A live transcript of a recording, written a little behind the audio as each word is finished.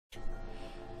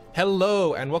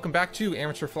Hello, and welcome back to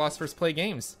Amateur Philosophers Play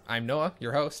Games. I'm Noah,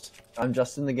 your host. I'm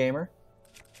Justin the Gamer.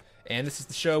 And this is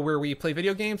the show where we play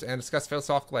video games and discuss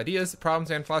philosophical ideas,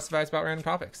 problems, and philosophize about random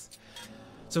topics.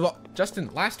 So,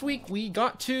 Justin, last week we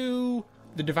got to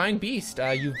the Divine Beast.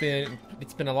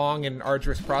 It's been a long and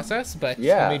arduous process, but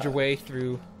you made your way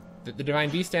through the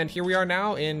Divine Beast, and here we are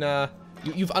now in...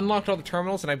 You've unlocked all the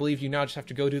terminals, and I believe you now just have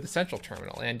to go to the central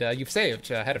terminal. And you've saved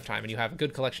ahead of time, and you have a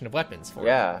good collection of weapons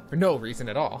for no reason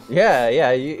at all.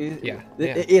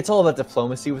 It's all about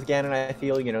diplomacy with Ganon, I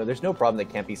feel. You know, there's no problem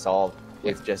that can't be solved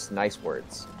with just nice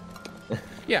words.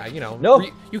 You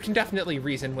can definitely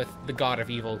reason with the god of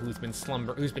evil who's been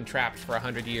trapped for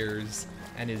 100 years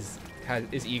and is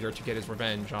eager to get his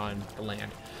revenge on the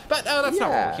land. But that's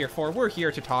not what we're here for. We're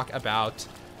here to talk about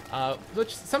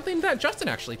something that Justin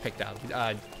actually picked out.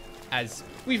 As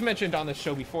we've mentioned on the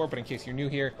show before, but in case you're new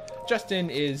here, Justin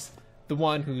is the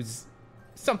one who's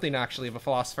something actually of a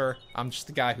philosopher. I'm just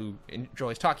the guy who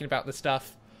enjoys talking about this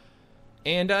stuff.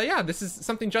 And this is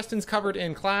something Justin's covered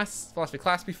in philosophy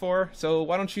class before. So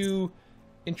why don't you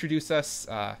introduce us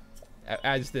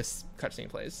as this cutscene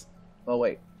plays? Oh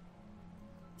wait,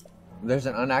 there's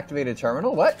an unactivated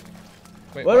terminal. What?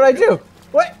 Wait, what did I do?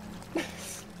 What?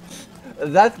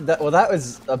 That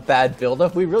was a bad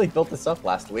build-up. We really built this up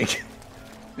last week.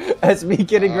 As me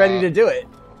getting ready to do it.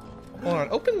 Hold on,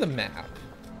 open the map.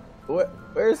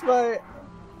 Where's my...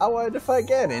 I wanted to fight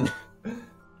Ganon.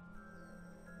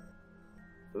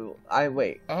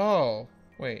 Wait. Oh,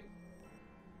 wait.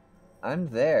 I'm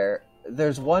there.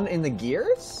 There's one in the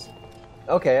gears?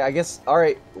 Okay, I guess...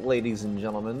 Alright, ladies and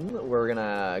gentlemen. We're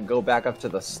gonna go back up to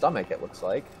the stomach, it looks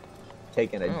like.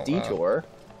 Taking a detour.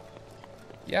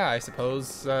 Yeah, I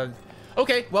suppose.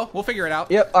 Okay, well, we'll figure it out.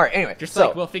 Yep. All right. Anyway,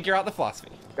 we'll figure out the philosophy.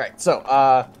 Right. So,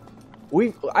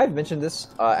 I've mentioned this.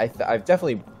 I've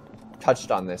definitely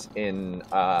touched on this in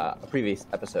a previous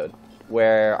episode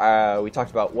where we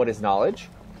talked about what is knowledge,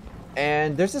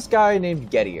 and there's this guy named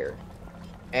Gettier,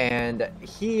 and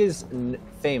he is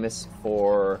famous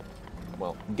for,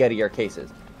 well, Gettier cases,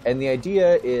 and the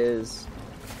idea is.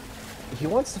 He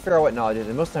wants to figure out what knowledge is,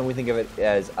 and most of the time we think of it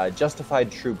as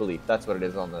justified true belief. That's what it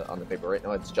is on the paper, right?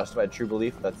 No, it's justified true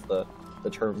belief. That's the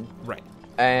term. Right.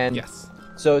 And yes.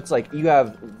 So it's like you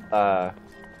have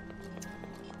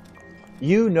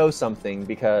you know something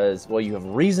because, well, you have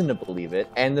reason to believe it,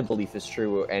 and the belief is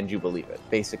true, and you believe it.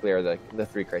 Basically, are the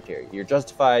three criteria. You're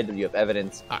justified, you have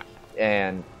evidence,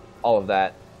 and all of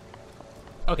that.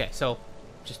 Okay, so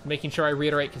just making sure I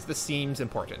reiterate because this seems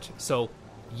important. So.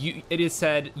 It is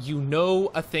said you know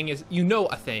a thing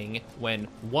when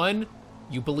 1,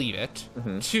 you believe it,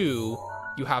 2,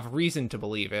 you have reason to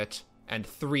believe it, and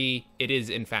 3, it is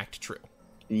in fact true.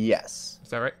 Yes.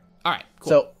 Is that right? All right.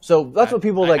 Cool. So that's what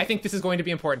people like. I think this is going to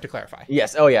be important to clarify.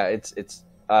 Yes. Oh yeah. It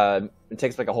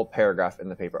takes like a whole paragraph in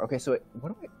the paper. Okay. So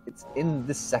it's in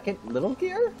the second little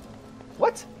gear.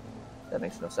 What? That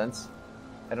makes no sense.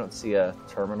 I don't see a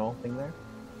terminal thing there.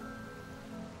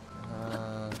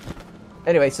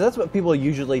 Anyway, so that's what people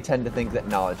usually tend to think that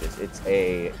knowledge is. It's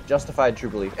a justified true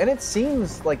belief. And it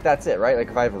seems like that's it, right? Like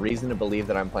if I have a reason to believe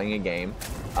that I'm playing a game,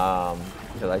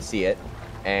 because I see it,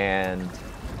 and,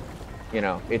 you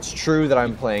know, it's true that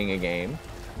I'm playing a game,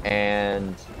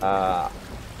 and...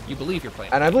 you believe you're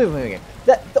playing and I believe I'm playing a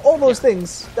game. All those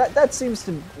things, that seems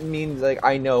to mean, like,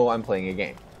 I know I'm playing a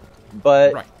game.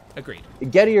 But... Right, agreed.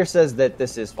 Gettier says that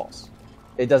this is false.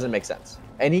 It doesn't make sense.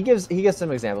 And he gives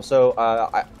some examples. So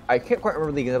I can't quite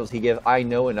remember the examples he gives. I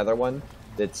know another one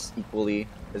that's equally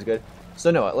as good. So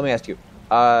Noah, let me ask you.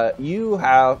 You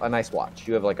have a nice watch.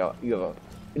 You know that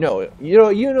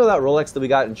Rolex that we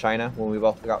got in China when we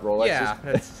both got Rolexes. Yeah,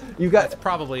 that's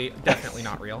probably definitely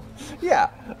not real.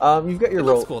 Yeah, you've got your Rolex. It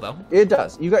looks cool though. It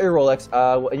does. You got your Rolex,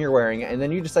 and you're wearing it, and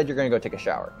then you decide you're going to go take a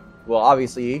shower. Well,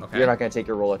 obviously, you're not going to take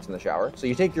your Rolex in the shower. So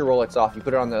you take your Rolex off, you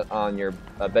put it on your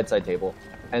bedside table,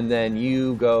 and then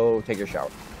you go take your shower.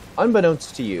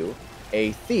 Unbeknownst to you,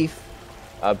 a thief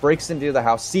breaks into the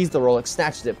house, sees the Rolex,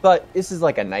 snatches it. But this is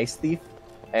like a nice thief,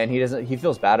 and he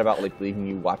feels bad about like leaving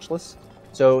you watchless.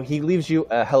 So he leaves you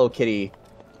a Hello Kitty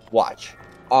watch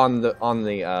on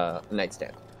the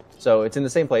nightstand. So it's in the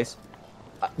same place.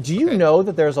 Do you know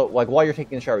that there's while you're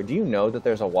taking a shower? Do you know that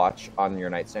there's a watch on your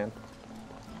nightstand?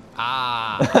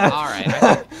 All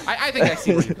right. I think I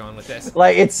see where you're going with this.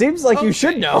 Like it seems like you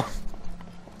should know.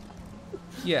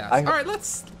 Yeah. All right,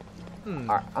 let's... All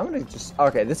right, I'm going to just...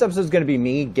 Okay, this episode's going to be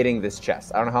me getting this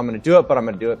chest. I don't know how I'm going to do it, but I'm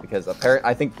going to do it because apparently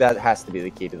I think that has to be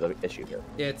the key to the issue here.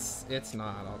 It's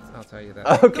not. I'll tell you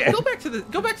that. Okay. Go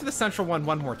back to the central one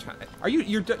more time. Are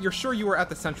you're sure you were at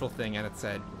the central thing and it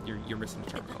said you're missing the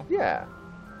terminal? Yeah.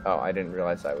 Oh, I didn't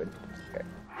realize I would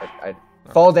Okay.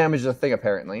 Fall damage is a thing,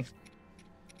 apparently.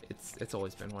 It's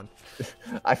always been one.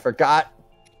 I forgot.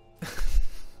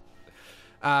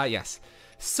 Yes.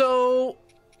 So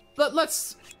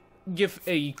let's give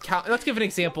an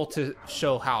example to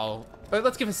show how.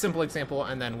 Let's give a simple example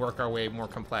and then work our way more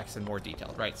complex and more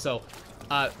detailed, right? So,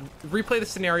 replay the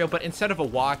scenario, but instead of a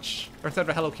watch or instead of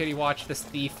a Hello Kitty watch, this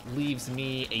thief leaves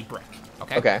me a brick.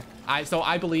 Okay. Okay.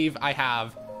 I believe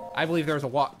there's a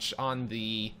watch on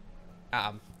the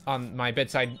on my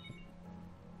bedside.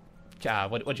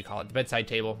 What'd you call it? The bedside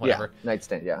table, whatever. Yeah,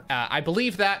 nightstand, yeah. I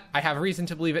believe that. I have reason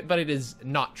to believe it, but it is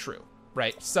not true,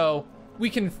 right? So we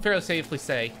can fairly safely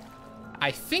say,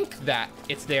 I think that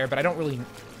it's there, but I don't really...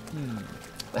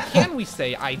 Can we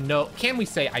say I know? Can we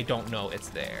say I don't know it's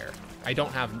there? I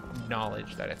don't have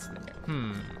knowledge that it's there.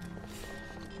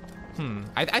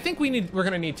 I think we're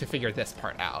gonna need to figure this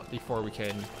part out before we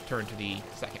can turn to the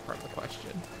second part of the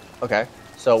question. Okay.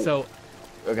 So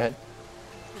go ahead.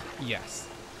 Yes.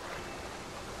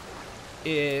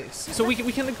 So we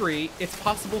can agree it's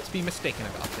possible to be mistaken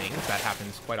about things. That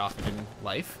happens quite often in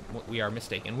life. We are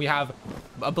mistaken. We have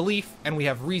a belief and we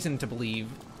have reason to believe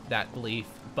that belief,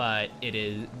 but it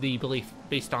is the belief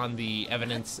based on the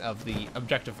evidence of the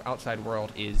objective outside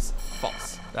world is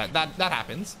false. That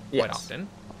happens quite often.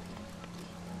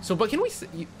 So, but can we?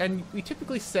 And we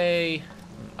typically say,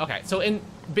 okay. So,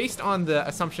 based on the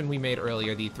assumption we made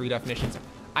earlier, the 3 definitions,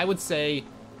 I would say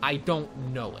I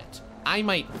don't know it. I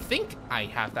might think I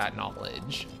have that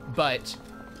knowledge, but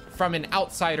from an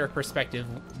outsider perspective,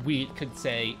 we could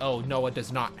say, oh, Noah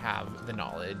does not have the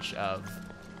knowledge of.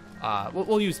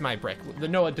 We'll use my brick. The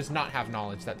Noah does not have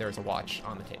knowledge that there's a watch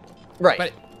on the table. Right.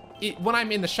 But when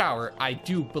I'm in the shower, I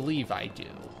do believe I do.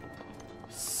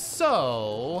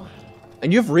 So.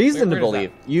 And you have reason to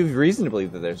believe. You have reason to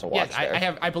believe that there's a watch there.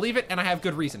 Yes, I believe it, and I have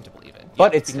good reason to believe it.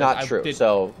 But it's not true.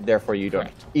 So therefore, you don't.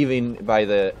 Correct. Even by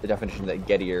the definition that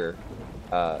Gettier,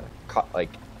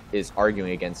 is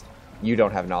arguing against, you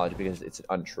don't have knowledge because it's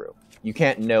untrue. You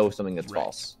can't know something that's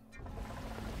false.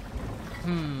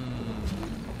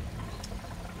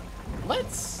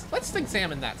 Let's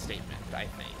examine that statement, I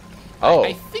think. Oh.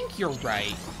 I think you're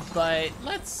right, but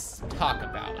let's talk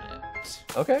about it.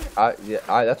 Okay.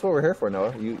 That's what we're here for,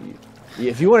 Noah.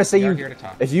 If you want to say here to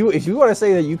talk. if you want to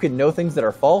say that you can know things that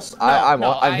are false,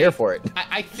 I'm here for it.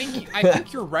 I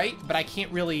think you're right, but I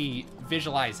can't really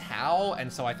visualize how,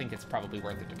 and so I think it's probably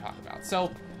worth it to talk about.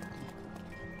 So,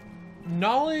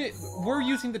 knowledge. We're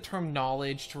using the term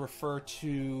knowledge to refer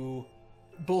to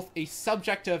both a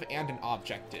subjective and an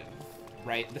objective,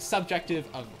 right? The subjective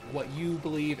of what you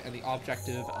believe and the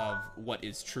objective of what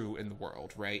is true in the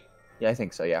world, right? Yeah, I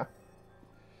think so, yeah.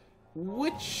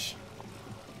 Which,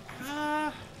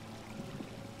 I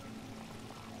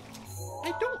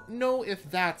don't know if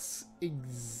that's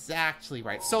exactly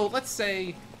right. So let's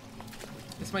say,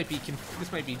 this might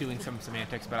be doing some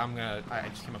semantics, but I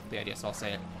just came up with the idea, so I'll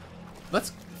say it.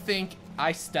 Let's think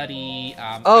I study.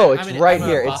 It's right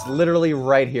here. It's literally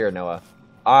right here, Noah.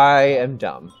 I am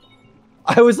dumb.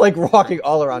 I was like walking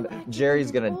all around.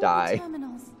 Jerry's gonna die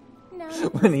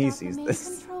when he sees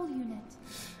this.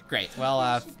 Great.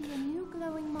 Well,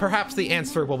 perhaps the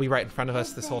answer will be right in front of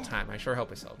us this whole time. I sure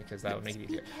hope so, because that would make it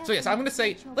easier. So yes, I'm gonna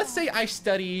say. Let's say I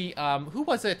study. Who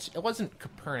was it? It wasn't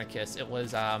Copernicus. It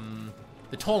was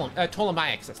the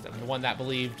Ptolemaic system, the one that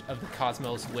believed of the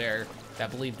cosmos,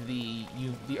 that believed the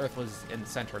Earth was in the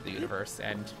center of the universe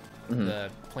and the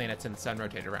planets and the sun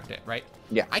rotated around it, right?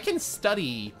 Yeah. I can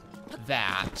study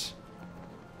that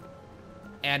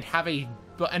and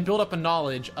build up a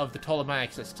knowledge of the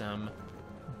Ptolemaic system,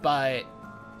 but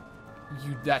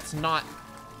that's not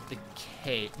the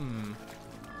case.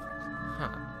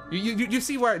 Do you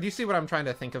see what I'm trying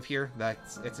to think of here?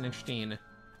 It's an interesting.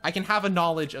 I can have a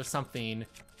knowledge of something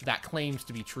that claims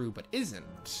to be true but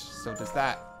isn't. So does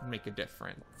that make a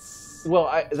difference?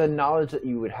 Well, the knowledge that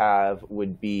you would have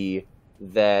would be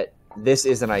that this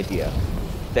is an idea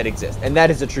that exists, and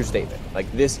that is a true statement.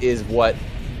 Like, this is what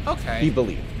he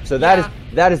believed. So that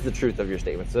is the truth of your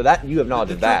statement. So that you have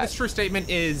knowledge of that. This true statement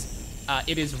is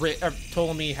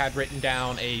Ptolemy had written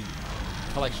down a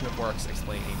collection of works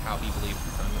explaining how he believed the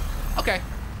sun. Okay.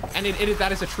 And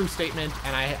that is a true statement,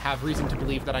 and I have reason to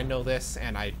believe that I know this,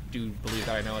 and I do believe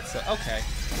that I know it, so, okay.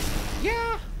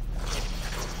 Yeah.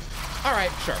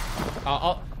 Alright, sure.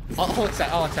 I'll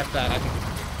accept that. I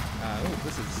think,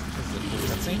 this is a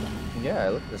cutscene. Yeah,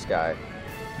 look at this guy.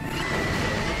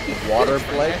 Water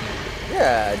play?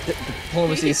 Yeah,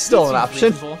 diplomacy is still an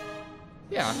option. Reasonable.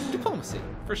 Yeah, diplomacy,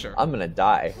 for sure. I'm gonna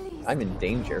die. I'm in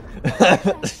danger.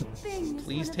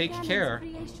 Please take care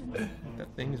that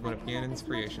things would appear in its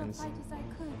creations.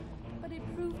 But it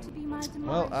proved to be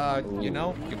Well, you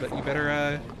know, you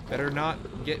better not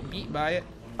get beat by it.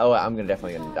 Oh, I'm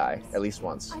definitely gonna die at least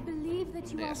once. I believe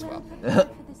that you Yes, are well well. prepared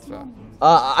for this So. moment.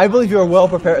 I believe you are well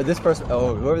prepared. This person,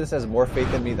 oh, whoever this has more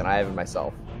faith in me than I have in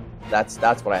myself. That's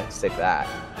what I have to say to that.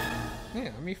 Yeah,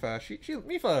 Mifa,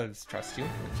 Mifa trusts you.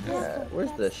 Yeah,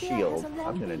 where's the shield?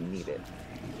 I'm gonna need it.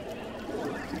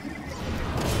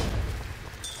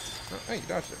 Oh, hey, you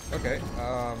dodged it. Okay.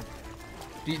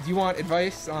 Do you want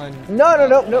advice on? No,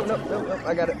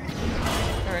 I got it.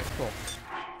 All right, cool.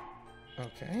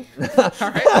 Okay.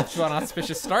 All right, that's an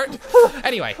auspicious start.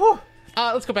 Anyway,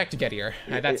 let's go back to Gettier.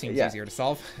 That seems easier to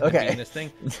solve. Okay. Than this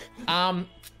thing.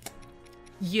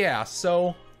 Yeah.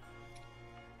 So,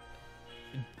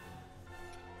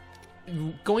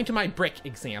 going to my brick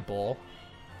example,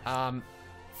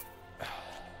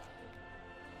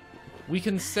 we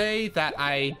can say that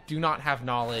I do not have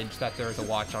knowledge that there is a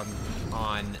watch on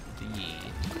the.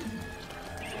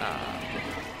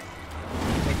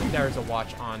 There's a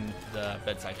watch on the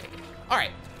bedside table. All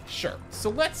right, sure. So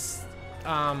let's.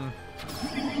 I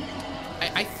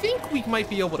think we might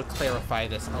be able to clarify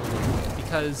this a little bit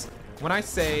because when I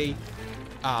say,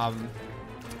 so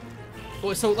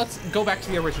let's go back to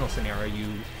the original scenario you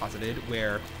posited,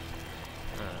 where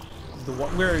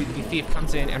the thief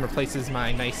comes in and replaces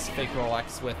my nice fake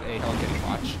Rolex with a Hello Kitty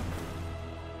watch.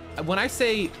 When I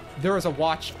say there is a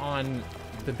watch on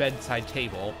the bedside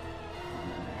table,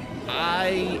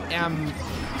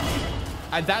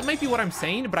 that might be what I'm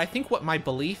saying, but I think what my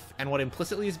belief and what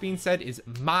implicitly is being said is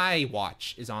my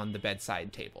watch is on the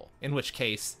bedside table, in which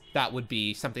case that would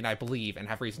be something I believe and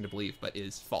have reason to believe, but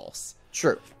is false.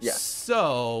 True, yes.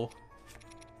 So,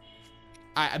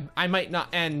 I might not,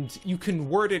 and you can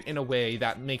word it in a way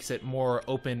that makes it more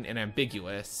open and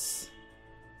ambiguous.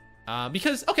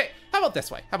 Because, okay, how about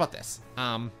this way? How about this?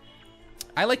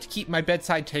 I like to keep my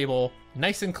bedside table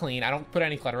nice and clean. I don't put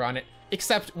any clutter on it,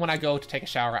 except when I go to take a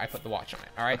shower, I put the watch on it.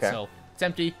 All right, okay. So it's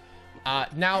empty.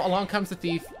 Now along comes the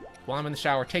thief while I'm in the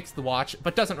shower, takes the watch,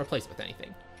 but doesn't replace it with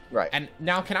anything. Right. And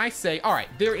now can I say, all right,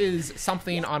 there is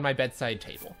something on my bedside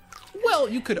table. Well,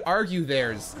 you could argue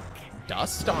there's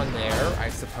dust on there, I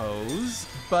suppose,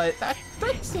 but that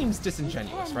seems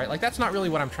disingenuous, right? Like, that's not really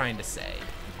what I'm trying to say.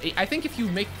 I think if you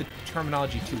make the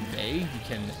terminology too vague, you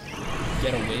can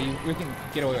get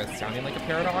away with sounding like a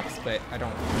paradox, but I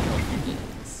don't know if it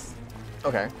is.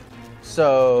 Okay.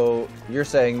 So you're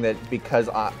saying that because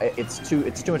it's too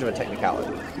much of a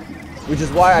technicality, which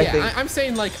is why I think I'm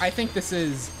saying, like, I think this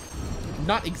is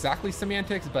not exactly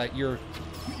semantics, but you're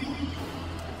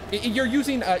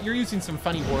using some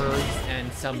funny words and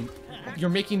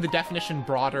you're making the definition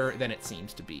broader than it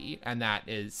seems to be, and that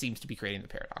seems to be creating the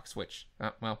paradox, which,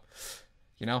 well,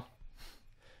 you know.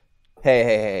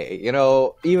 Hey, you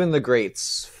know, even the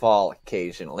greats fall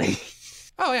occasionally.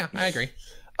 Oh yeah, I agree.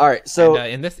 All right, so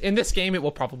and, in this game, it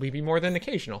will probably be more than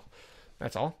occasional.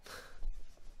 That's all.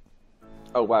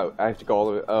 Oh wow, I have to go all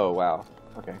the way. Oh wow.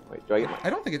 Okay, wait. Do I get?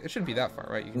 I don't think it shouldn't be that far,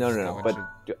 right? You can No. But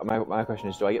my question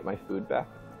is, do I get my food back?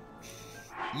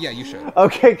 Yeah, you should.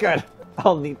 Okay, good.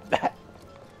 I'll need that.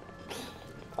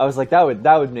 I was like, that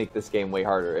would make this game way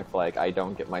harder if, like, I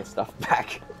don't get my stuff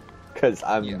back, because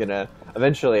I'm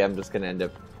eventually I'm just gonna end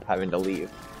up having to leave.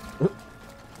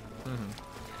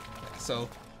 So,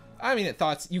 I mean,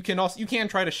 thoughts. You can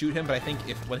try to shoot him, but I think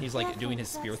when he's like doing his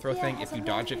spear throw thing, if you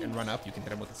dodge it and run up, you can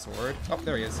hit him with a sword. Oh,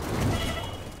 there he is.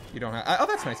 You don't have. Oh,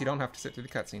 that's nice. You don't have to sit through the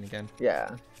cutscene again. Yeah.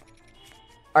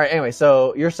 All right. Anyway,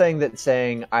 so you're saying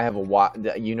that I have a watch,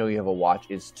 that you have a watch,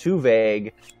 is too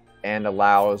vague, and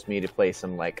allows me to play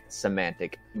some like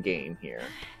semantic game here.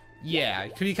 Yeah,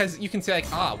 because you can say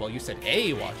like, well, you said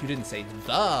a watch, you didn't say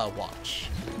the watch,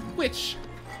 which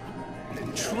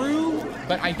true,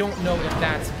 but I don't know if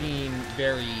that's being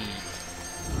very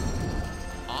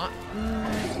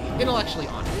intellectually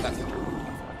honest. That's the term I'm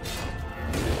looking for.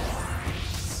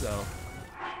 So.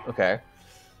 Okay.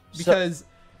 Because.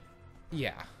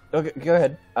 Yeah. Okay, go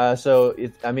ahead. So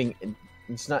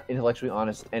it's not intellectually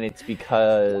honest, and it's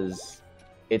because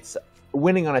it's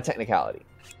winning on a technicality.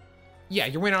 Yeah,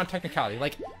 you're winning on technicality.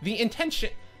 Like, the intention...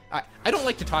 I don't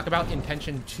like to talk about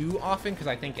intention too often, because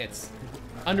I think it's...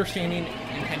 Understanding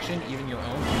intention, even your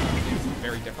own, is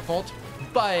very difficult.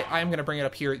 But I'm going to bring it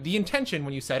up here. The intention,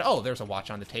 when you said, oh, there's a watch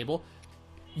on the table,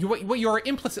 what you're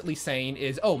implicitly saying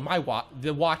is, oh,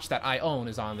 the watch that I own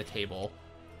is on the table.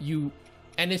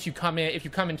 And if you come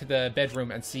into the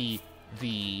bedroom and see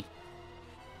the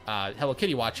Hello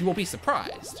Kitty watch, you will be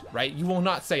surprised, right? You will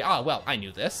not say, well, I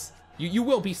knew this. You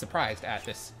will be surprised at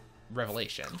this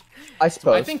revelation. I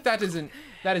suppose. So I think that is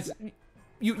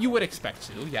you would expect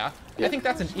to, yeah. I think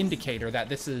that's an indicator that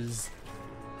this is,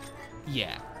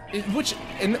 yeah.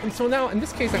 So now in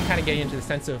this case, I'm kind of getting into the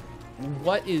sense of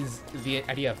what is the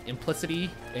idea of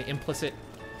implicit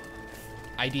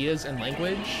ideas in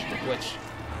language, which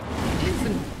is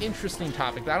an interesting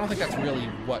topic, but I don't think that's really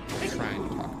what we're trying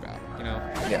to talk about, you know?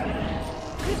 Yeah.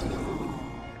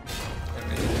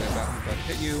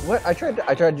 Hit you. What I tried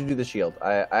to do the shield.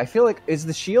 I feel like is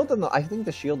the shield and I think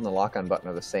the shield and the lock-on button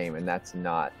are the same, and that's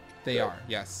not. They are,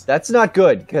 yes. That's not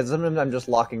good because sometimes I'm just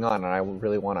locking on, and I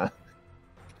really want to.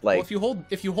 Like, well,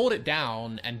 if you hold it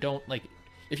down and don't like,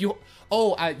 you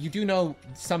do know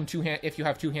if you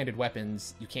have two-handed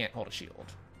weapons, you can't hold a shield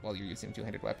while you're using a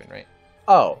two-handed weapon, right?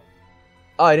 Oh,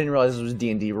 I didn't realize this was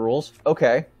D&D rules.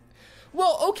 Okay.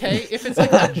 Well, okay, if it's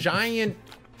like a giant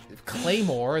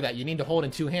claymore that you need to hold in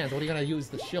two hands, what are you gonna use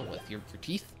the shield with? Your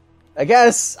teeth? I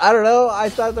guess. I don't know. I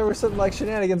thought there was some like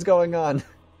shenanigans going on.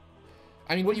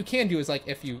 I mean, what you can do is like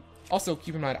if you also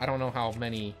keep in mind, I don't know how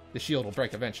many the shield will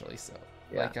break eventually, so.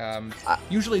 Yeah. Like,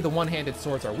 usually the one-handed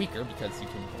swords are weaker because you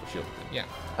can hold a shield with them, yeah.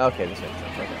 Okay, this makes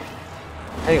sense, okay.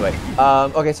 Anyway,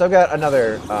 okay, so I've got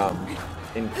another,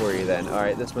 inquiry then.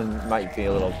 Alright, this one might be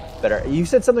a little better. You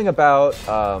said something about,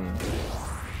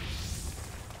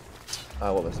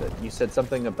 what was it? You said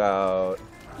something about,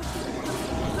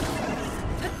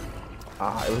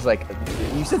 it was like,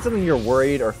 you said something you're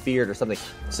worried or feared or something.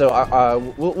 So,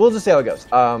 we'll just see how it goes.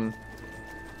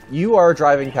 You are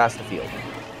driving past the field.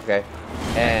 Okay,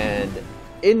 and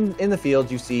in the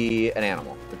field you see an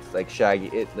animal. It's like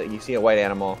shaggy. You see a white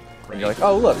animal, and you're like,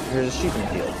 oh look, there's a sheep in the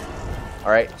field.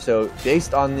 All right. So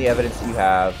based on the evidence that you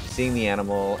have, seeing the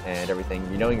animal and everything,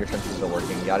 you knowing your senses are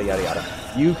working, yada yada yada,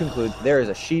 you conclude there is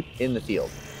a sheep in the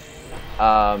field.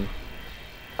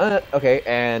 Okay,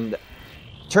 and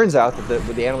turns out that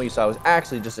the animal you saw was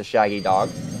actually just a shaggy dog,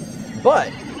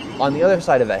 but on the other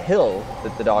side of a hill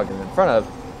that the dog is in front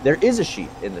of, there is a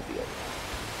sheep in the field.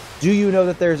 Do you know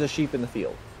that there's a sheep in the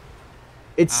field?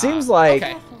 It seems like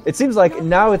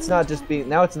now it's not just being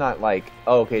like,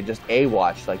 oh, okay, just a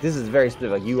watch. Like this is very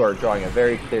specific. Like you are drawing a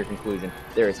very clear conclusion.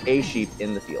 There is a sheep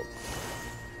in the field.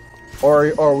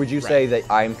 Or would you say that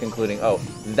I'm concluding, oh,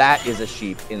 that is a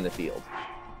sheep in the field?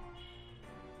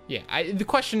 Yeah, the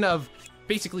question of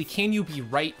basically, can you be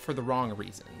right for the wrong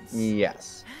reasons?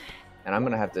 Yes. And I'm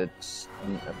gonna have to.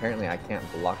 Apparently, I can't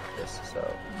block this,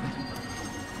 so.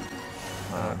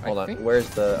 Hold on. Where's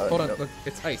the? Hold on. Look,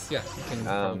 it's ice. Yeah, you can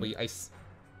probably ice.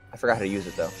 I forgot how to use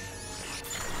it though.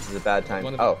 This is a bad time.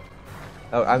 Oh,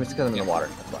 I'm just gonna in the water.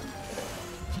 That's fine.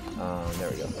 There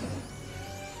we go.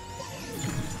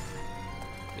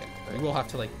 Yeah, we will have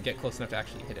to like get close enough to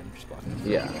actually hit him. Just block him.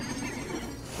 Yeah.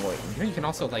 Wait. You can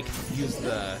also like use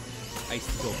the ice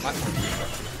to build platforms.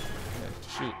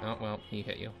 Shoot. Oh well, he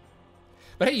hit you.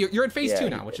 But hey, you're at phase 2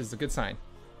 now, which is a good sign.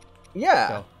 Yeah.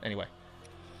 So anyway.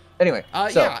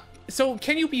 So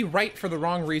can you be right for the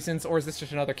wrong reasons, or is this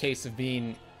just another case of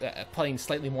being playing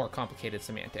slightly more complicated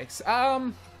semantics?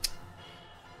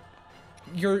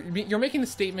 You're making the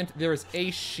statement there is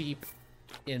a sheep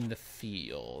in the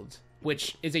field,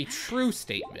 which is a true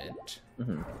statement.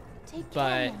 Mm-hmm.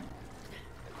 But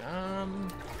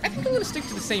I think I'm gonna stick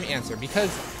to the same answer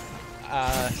because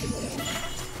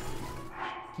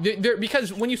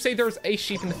because when you say there's a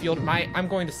sheep in the field, I'm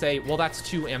going to say, well, that's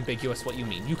too ambiguous what you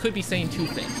mean. You could be saying two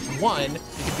things. One,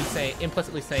 you could be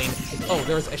implicitly saying, oh,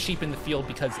 there's a sheep in the field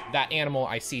because that animal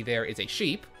I see there is a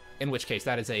sheep, in which case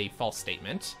that is a false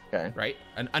statement, right?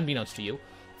 And unbeknownst to you.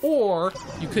 Or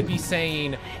you could be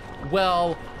saying,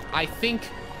 well, I think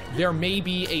there may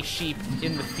be a sheep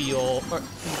in the field.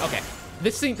 Okay.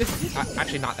 This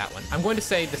actually not that one. I'm going to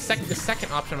say the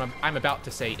second option I'm about to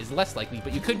say is less likely,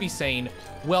 but you could be saying,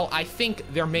 well, I think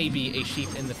there may be a sheep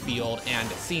in the field, and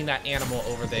seeing that animal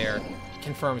over there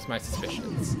confirms my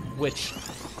suspicions, which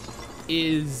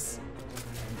is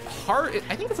hard.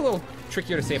 I think it's a little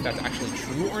trickier to say if that's actually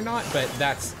true or not, but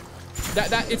that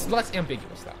it's less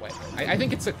ambiguous that way.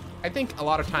 I think a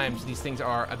lot of times these things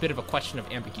are a bit of a question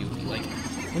of ambiguity. Like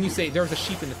when you say there's a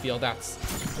sheep in the field,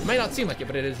 it might not seem like it,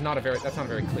 but that's not a very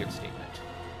clear statement.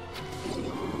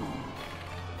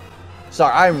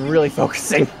 Sorry, I'm really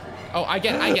focusing. Oh, I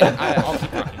get it. I'll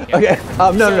keep talking. Yeah. Okay.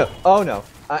 No. Oh no.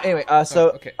 Anyway,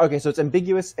 so it's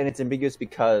ambiguous, and it's ambiguous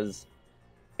because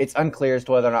it's unclear as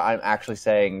to whether or not I'm actually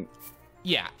saying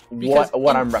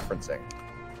what I'm referencing.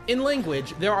 In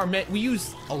language, we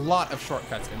use a lot of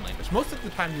shortcuts in language. Most of the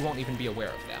time, you won't even be aware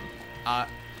of them.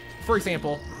 For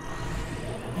example,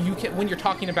 when you're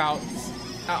talking about,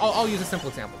 I'll use a simple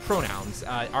example. Pronouns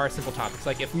are a simple topic.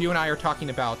 Like if you and I are talking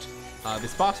about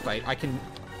this boss fight, I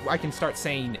can start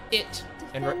saying it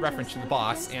in reference to the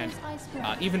boss, and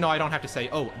even though I don't have to say,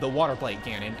 oh, the water blight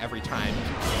Ganon every time,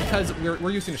 because we're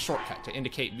using a shortcut to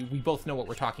indicate we both know what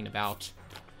we're talking about.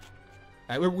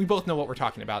 We both know what we're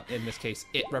talking about, in this case,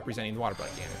 it representing the water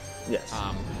blight Ganon. Yes.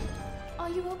 Are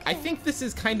you okay? I think this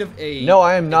is kind of a... No,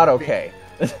 I am not okay.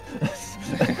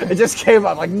 It just came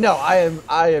up like, no, I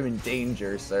am in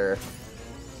danger, sir.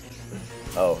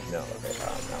 Oh, no, okay.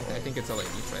 I think it's a lady,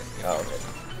 but... Oh, okay.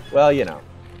 Well, you know,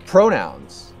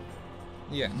 pronouns.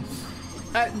 Yeah.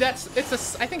 I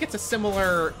think it's a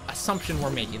similar assumption we're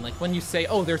making. Like when you say,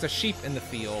 oh, there's a sheep in the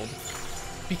field,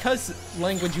 because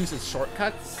language uses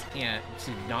shortcuts and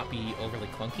to not be overly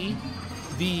clunky,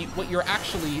 what you're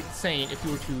actually saying, if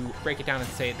you were to break it down and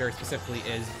say it very specifically,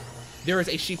 is there is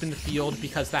a sheep in the field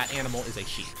because that animal is a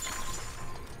sheep.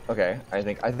 Okay, I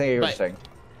think you're saying.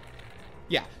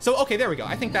 Yeah, so, okay, there we go.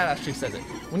 I think that actually says it.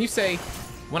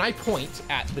 When I point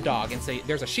at the dog and say,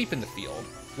 there's a sheep in the field,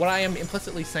 what I am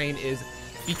implicitly saying is,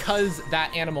 because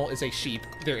that animal is a sheep,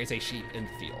 there is a sheep in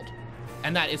the field.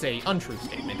 And that is a untrue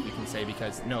statement, we can say,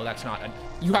 because, no, that's not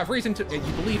you have reason to, you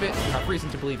believe it, you have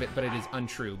reason to believe it, but it is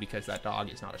untrue because that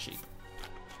dog is not a sheep.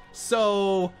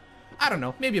 So, I don't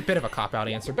know, maybe a bit of a cop-out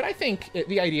answer, but I think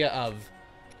the idea of,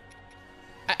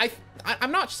 I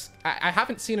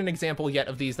haven't seen an example yet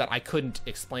of these that I couldn't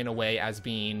explain away as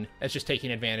just taking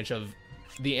advantage of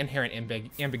the inherent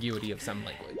ambiguity of some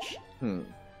language.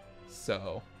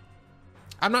 So,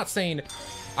 I'm not saying,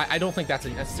 I don't think that's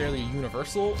necessarily a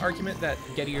universal argument that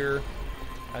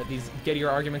these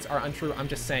Gettier arguments are untrue. I'm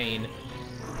just saying.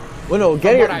 Well, no,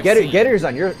 Gettier's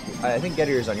on your. I think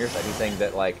Gettier's on your side. He's saying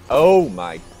that like, oh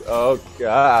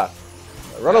god,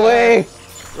 run away,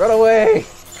 run away.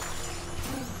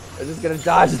 I'm just gonna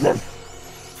dodge them.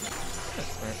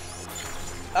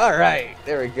 All right,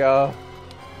 there we go.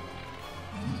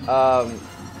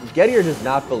 Gettier does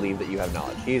not believe that you have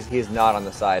knowledge. He's not on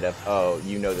the side of, oh,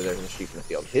 you know that there's a sheep in the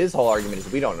field. His whole argument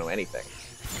is we don't know anything.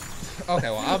 Okay,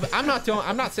 well, I'm not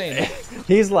saying that.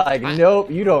 He's like,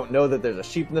 nope, you don't know that there's a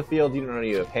sheep in the field. You don't know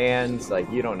you have hands.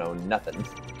 Like, you don't know nothing.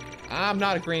 I'm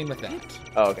not agreeing with that.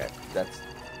 Oh, okay.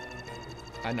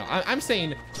 I know. I'm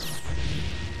saying.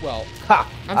 Well, ha!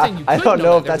 I'm saying you could I don't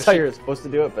know if that's how sheep. you're supposed to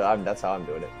do it, but that's how I'm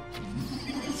doing it.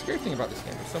 It's a great thing about this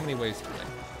game. There's so many ways to win.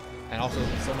 And also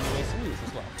so many ways to lose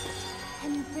as well.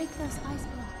 Can you break those ice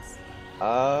blocks?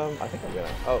 I think I'm gonna.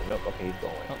 Oh, nope. Okay, he's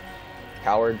going away. Oh.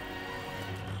 Coward.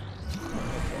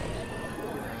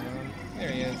 There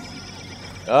he is.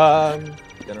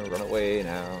 Gonna run away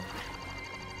now.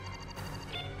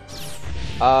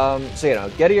 So you know,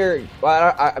 Gettier.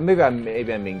 Well, maybe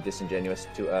I'm being disingenuous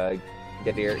to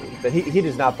Gettier, but he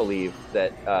does not believe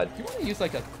that. Do you want to use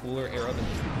like a cooler arrow than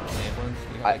just land ones?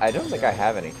 Like, I don't think I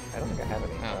have any.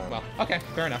 Oh, well, okay,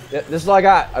 fair enough. Yeah, this is all I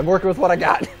got. I'm working with what I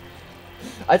got.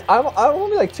 I'm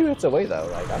only like 2 hits away though.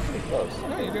 Like I'm pretty close.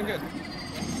 No, you're doing good.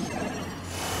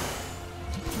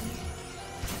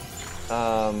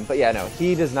 But yeah, no,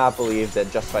 he does not believe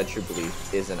that justified true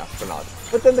belief is enough for knowledge.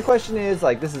 But then the question is,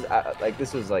 like, this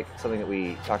was like something that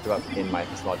we talked about in my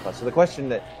epistemology class. So the question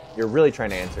that you're really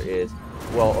trying to answer is,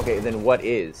 well, okay, then what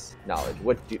is knowledge?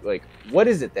 What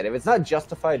is it then? If it's not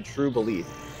justified true belief,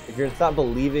 if you're not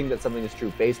believing that something is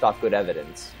true based off good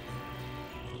evidence,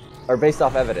 or based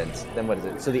off evidence, then what is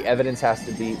it? So the evidence you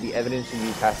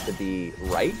use has to be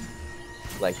right.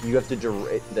 Like you have to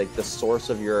like the source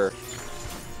of your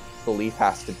belief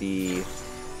has to be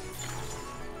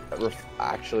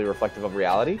actually reflective of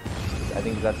reality. I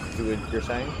think that's what you're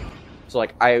saying. So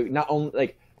like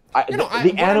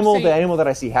the animal that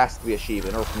I see has to be a sheep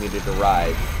in order for me to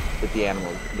derive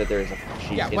that there is a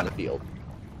sheep in the field.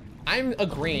 I'm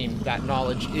agreeing that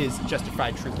knowledge is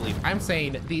justified true belief. I'm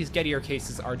saying these Gettier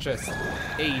cases are just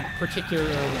a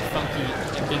particularly funky,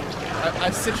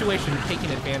 a situation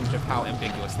taking advantage of how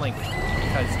ambiguous language can be,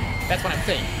 because that's what I'm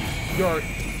saying.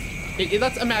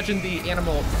 Let's imagine the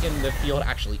animal in the field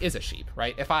actually is a sheep,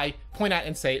 right? If I point at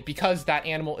and say, because that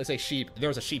animal is a sheep,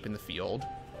 there's a sheep in the field,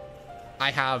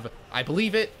 I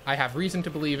believe it, I have reason to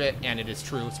believe it, and it is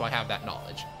true, so I have that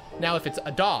knowledge. Now, if it's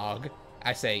a dog,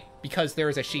 I say, because there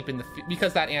is a sheep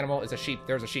because that animal is a sheep,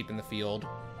 there's a sheep in the field,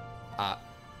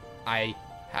 I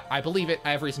believe it,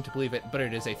 I have reason to believe it, but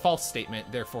it is a false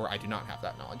statement, therefore I do not have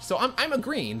that knowledge. So I'm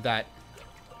agreeing that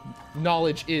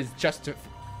knowledge is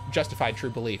justified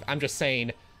true belief. I'm just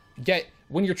saying,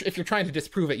 if you're trying to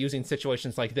disprove it using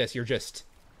situations like this,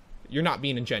 you're not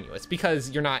being ingenuous, because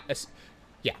you're not.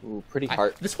 Yeah. Ooh, pretty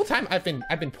hard. This whole time I've been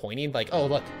pointing, like, oh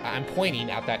look, I'm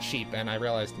pointing at that sheep, and I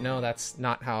realized no, that's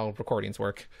not how recordings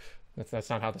work. That's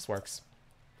not how this works.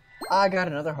 I got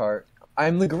another heart.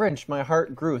 I'm the Grinch. My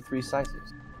heart grew 3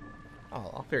 sizes.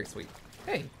 Oh, very sweet.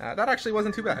 Hey, that actually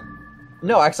wasn't too bad.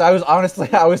 No, actually,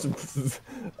 I was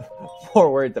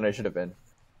more worried than I should have been.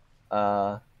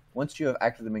 Once you have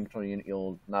activated the main control unit,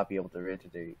 you'll not be able to re-enter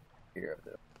here.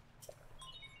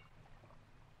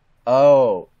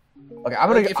 Oh. Okay, I'm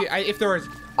gonna.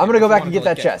 I'm gonna go back and get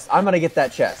that chest. I'm gonna get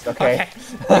that chest. Okay.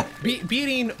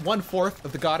 Beating 1/4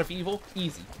 of the God of Evil,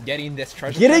 easy. Getting this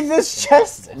treasure. Getting this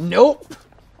chest? Nope.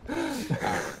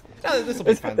 No, this will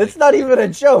be fun. It's not even a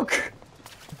joke.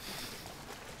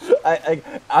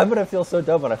 I'm gonna feel so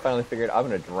dumb when I finally figured I'm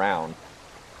gonna drown.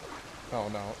 Oh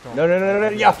no! No!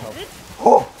 Yeah.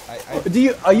 Oh. Do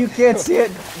you? Oh, you can't see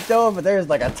it, no, but there's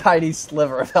like a tiny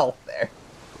sliver of health there.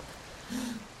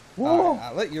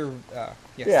 Let your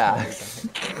yes,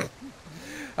 yeah.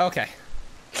 Okay.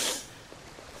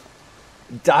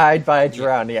 Died by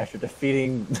drowning after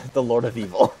defeating the Lord of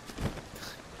Evil.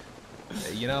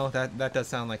 You know, that does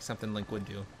sound like something Link would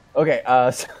do. Okay,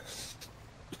 so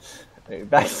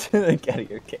back to the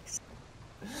Gettier case.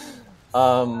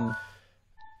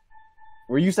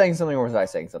 Were you saying something or was I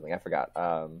saying something? I forgot.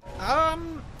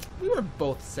 We were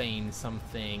both saying some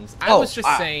things. I was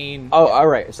just saying. Oh, all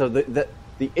right. So the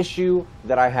issue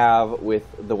that I have with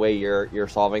the way you're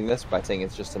solving this by saying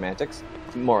it's just semantics,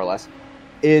 more or less,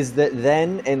 is that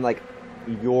then and like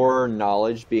your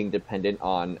knowledge being dependent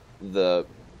on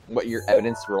what your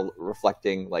evidence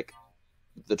reflecting like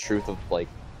the truth of like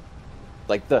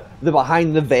the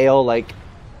behind the veil like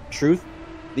truth.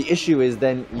 The issue is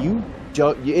then you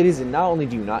don't. It is not only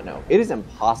do you not know, it is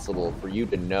impossible for you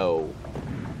to know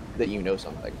that you know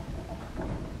something.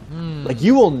 Like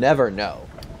you will never know.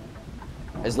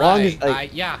 As long as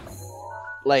yeah,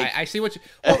 like I see what you.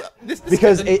 Well, this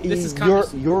because this is kind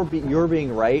of you're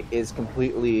being right is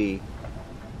completely.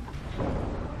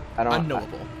 I don't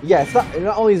unknowable. Yeah, it's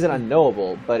not only is it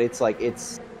unknowable, but it's like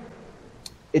it's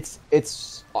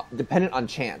dependent on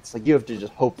chance. Like you have to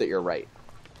just hope that you're right.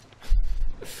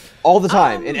 All the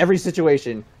time, in every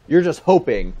situation, you're just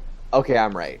hoping, okay,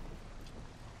 I'm right.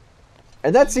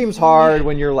 And that seems hard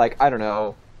when you're like, I don't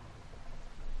know,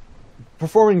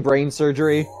 performing brain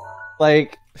surgery.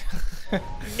 Like,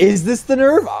 is this the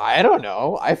nerve? I don't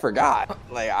know. I forgot.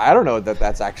 Like, I don't know that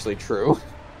that's actually true.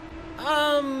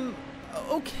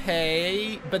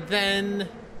 Okay, but then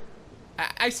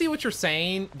I see what you're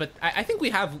saying, but I think we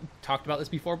have talked about this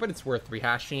before, but it's worth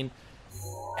rehashing.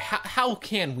 How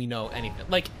can we know anything?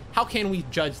 Like, how can we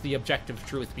judge the objective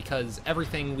truth? Because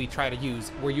everything we try to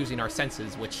use, we're using our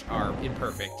senses, which are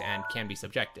imperfect and can be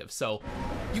subjective. So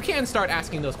you can start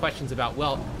asking those questions about,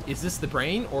 well, is this the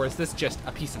brain or is this just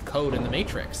a piece of code in the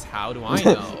Matrix? How do I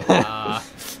know?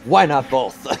 Why not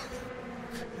both?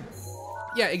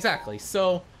 Yeah, exactly.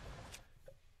 So,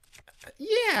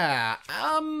 yeah,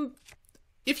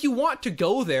 if you want to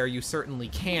go there, you certainly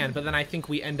can, but then I think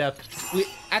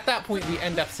at that point we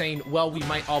end up saying, well, we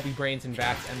might all be brains and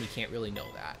vats, and we can't really know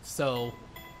that. So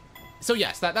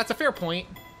yes, that's a fair point,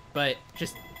 but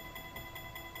just,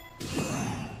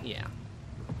 yeah,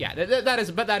 that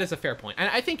is a fair point, and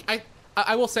I think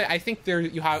I will say I think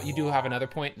you do have another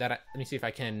point that let me see if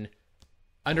I can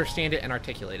understand it and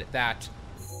articulate it. That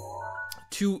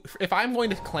if I'm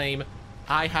going to claim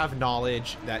I have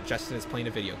knowledge that Justin is playing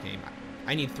a video game,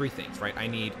 I need three things, right? I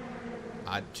need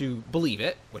to believe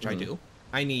it, which I do.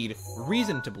 I need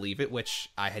reason to believe it, which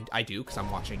I do because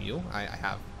I'm watching you. I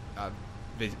have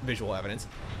visual evidence.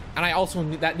 And I also,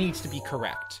 that needs to be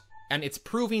correct. And it's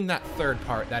proving that third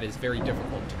part that is very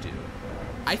difficult to do.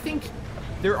 I think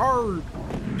there are,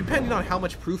 depending on how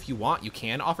much proof you want, you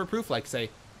can offer proof. Like,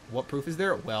 say, what proof is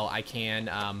there? Well, I can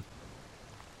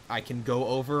go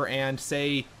over and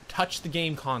say, touch the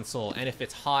game console, and if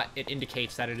it's hot, it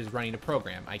indicates that it is running a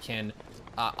program. I can,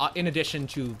 in addition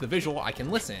to the visual, I can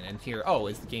listen and hear, oh,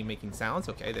 is the game making sounds?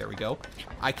 Okay, there we go.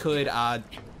 I could,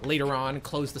 later on,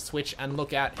 close the switch and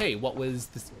look at, hey, what was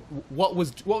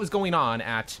going on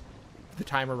at the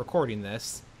time we're recording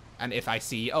this, and if I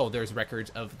see, oh, there's records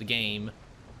of the game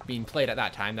being played at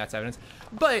that time, that's evidence.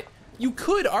 But you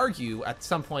could argue at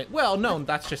some point, well, no,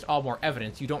 that's just all more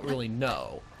evidence, you don't really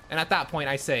know. And at that point,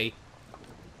 I say,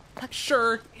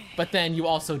 sure, but then you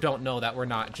also don't know that we're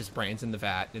not just brains in the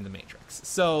vat in the Matrix.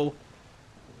 So,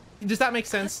 does that make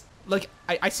sense? Like,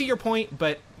 I see your point,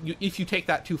 but if you take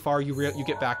that too far, you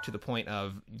get back to the point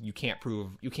of you can't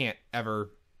ever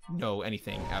know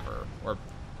anything ever, or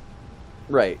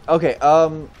right. Okay.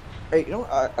 Hey, you know,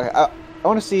 I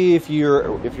want to see if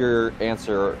your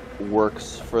answer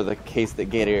works for the case that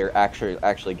Gettier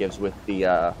actually gives with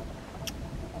the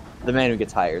man who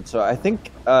gets hired. So I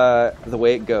think the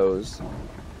way it goes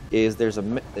is there's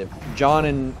John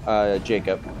and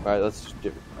Jacob.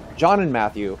 John and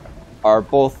Matthew are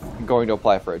both going to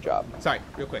apply for a job. Sorry,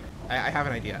 real quick. I have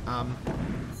an idea.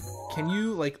 Can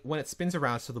you, like, when it spins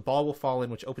around, so the ball will fall in,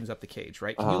 which opens up the cage,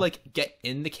 right? Can you, like, get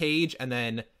in the cage, and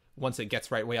then once it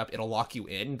gets right way up, it'll lock you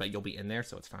in, but you'll be in there,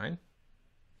 so it's fine?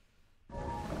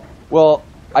 Well,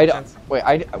 I don't... Wait,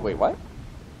 what?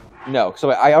 No, so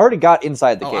I already got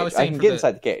inside the cage. I can get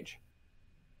inside the cage.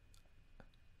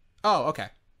 Oh, okay.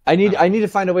 I need to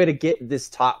find a way to get this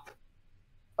top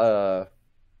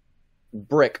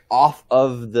brick off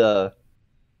of the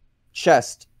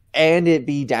chest and it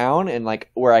be down and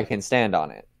like where I can stand on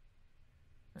it.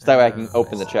 So that way I can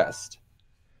open the chest.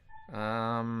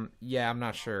 Yeah, I'm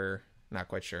not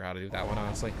quite sure how to do that one,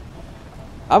 honestly.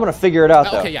 I'm gonna figure it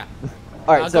out though. Okay, yeah.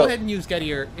 All right, so go ahead and use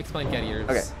Gettier. Explain Gettier's.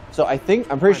 Okay, so I'm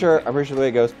pretty sure the way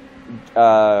it goes.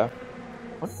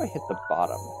 What if I hit the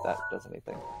bottom? That does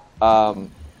anything.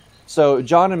 So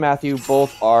John and Matthew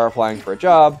both are applying for a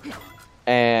job,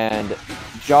 and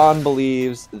John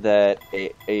believes that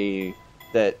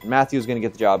that Matthew's going to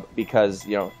get the job because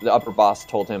the upper boss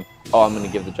told him, "Oh, I'm going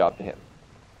to give the job to him."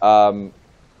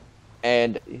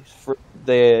 And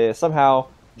somehow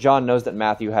John knows that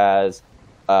Matthew has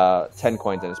 10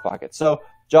 coins in his pocket. So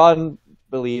John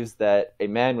believes that a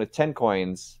man with 10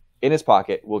 coins in his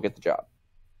pocket will get the job.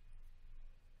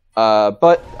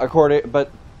 But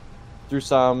through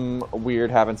some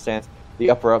weird happenstance, the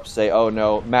upper ups say, "Oh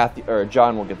no,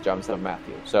 John will get the job instead of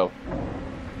Matthew." So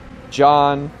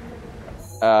John,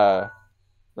 what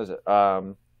is it?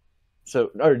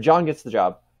 John gets the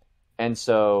job, and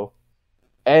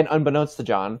unbeknownst to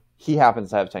John, he happens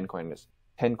to have 10 coins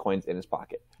in his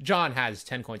pocket. John has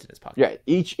 10 coins in his pocket. Yeah,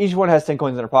 each one has 10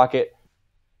 coins in their pocket.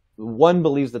 One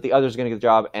believes that the other is going to get the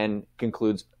job and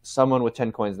concludes someone with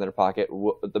 10 coins in their pocket.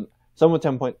 The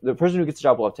person who gets the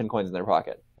job will have 10 coins in their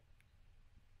pocket.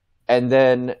 And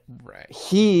then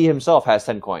he himself has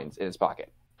 10 coins in his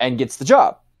pocket and gets the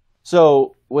job.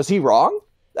 So was he wrong?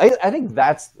 I think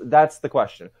that's the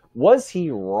question. Was he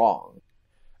wrong?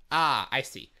 Ah, I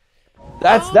see.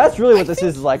 That's really what this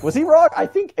is like. Was he wrong? I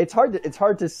think it's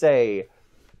hard to say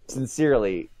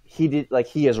sincerely he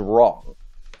is wrong.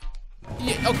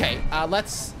 Yeah, okay, I want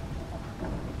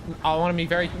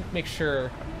to make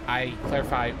sure I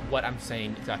clarify what I'm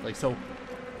saying exactly. So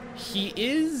he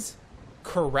is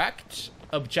correct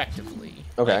objectively.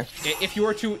 Okay. Like, if you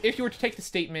were to take the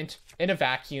statement in a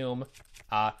vacuum,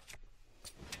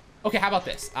 okay, how about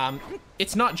this?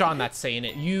 It's not John that's saying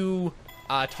it. You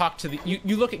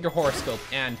you look at your horoscope,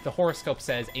 and the horoscope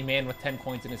says a man with 10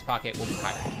 coins in his pocket will be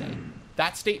hired today.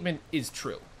 That statement is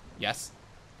true. Yes?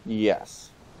 Yes.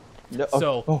 No,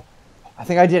 so I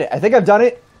think I did it. I think I've done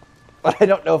it, but I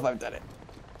don't know if I've done it.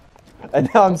 And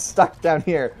now I'm stuck down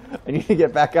here. I need to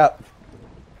get back up.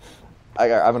 I'm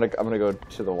gonna go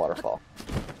to the waterfall.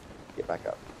 Get back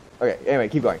up. Okay. Anyway,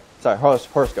 keep going. Sorry,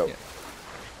 horoscope. Yeah.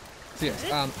 So yes,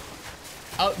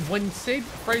 when you say a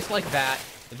phrase like that,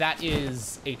 that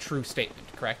is a true statement,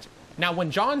 correct? Now,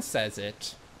 when John says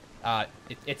it, I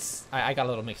got a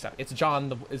little mixed up. It's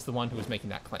John is the one who was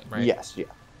making that claim, right? Yes. Yeah.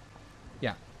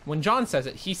 Yeah. When John says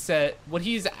it, he said what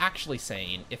he's actually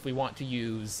saying. If we want to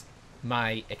use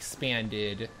my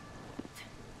expanded,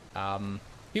 for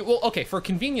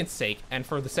convenience sake and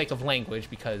for the sake of language,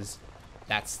 because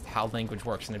that's how language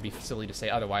works, and it'd be silly to say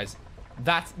otherwise.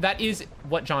 That is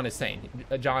what John is saying.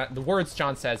 The words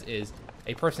John says is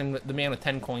the man with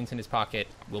 10 coins in his pocket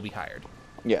will be hired.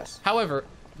 Yes. However,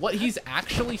 what he's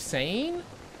actually saying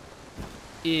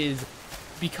is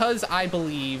because I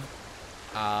believe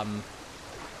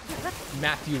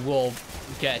Matthew will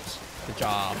get the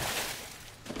job,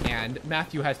 and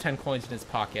Matthew has 10 coins in his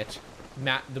pocket.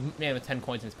 The man with 10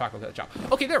 coins in his pocket will get the job.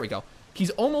 Okay, there we go.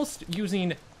 He's almost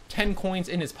using 10 coins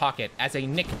in his pocket as a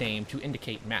nickname to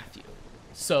indicate Matthew.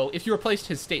 So if you replaced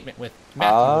his statement with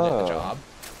Matthew will get the job,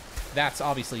 that's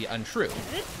obviously untrue.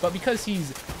 But because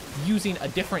he's using a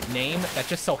different name that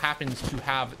just so happens to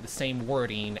have the same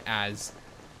wording as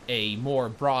a more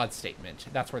broad statement,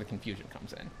 that's where the confusion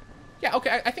comes in. Yeah,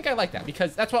 okay, I think I like that,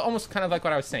 because that's almost kind of like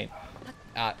what I was saying.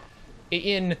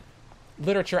 In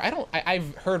literature,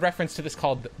 I've heard reference to this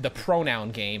called the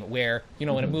pronoun game, where, in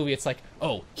a movie it's like,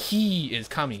 oh, he is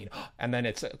coming, and then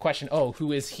it's a question, oh,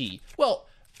 who is he? Well,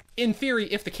 in theory,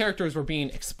 if the characters were being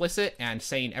explicit and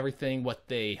saying everything what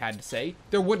they had to say,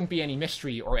 there wouldn't be any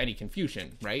mystery or any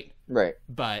confusion, right? Right.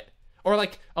 Or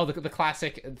like, the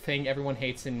classic thing everyone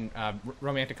hates in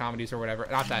romantic comedies or whatever.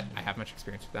 Not that I have much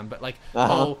experience with them, but like,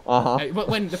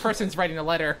 when the person's writing a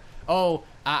letter,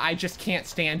 I just can't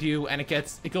stand you, and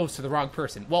it goes to the wrong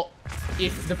person. Well,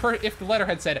 if the letter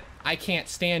had said, I can't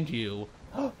stand you,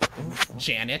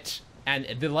 Janet, and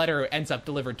the letter ends up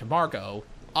delivered to Margot,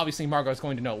 obviously Margot's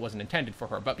going to know it wasn't intended for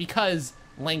her. But because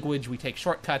language, we take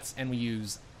shortcuts and we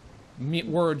use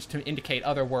words to indicate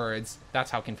other words,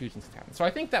 that's how confusions can happen. So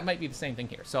I think that might be the same thing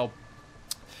here. So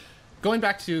going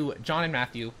back to John and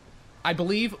Matthew, I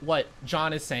believe what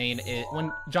John is saying is,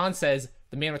 when John says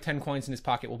the man with 10 coins in his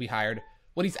pocket will be hired,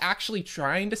 what he's actually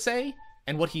trying to say,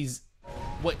 and what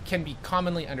can be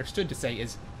commonly understood to say,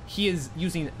 is he is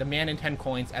using the man in 10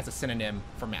 coins as a synonym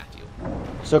for Matthew.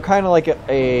 So kind of like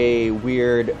a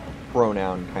weird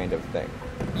pronoun kind of thing.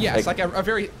 Yes, like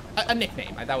a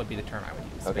nickname. That would be the term I would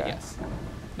use. Okay. But yes.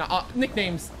 Now,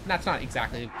 nicknames, that's not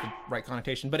exactly the right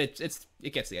connotation, but it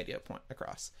gets the idea point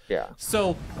across. Yeah.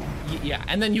 So, yeah,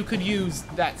 and then you could use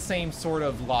that same sort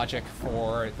of logic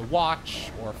for the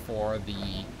watch or for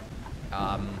the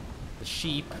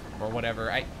sheep or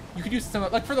whatever. You could use some,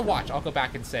 like for the watch, I'll go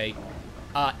back and say,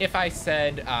 if I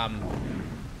said,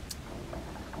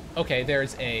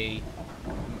 okay,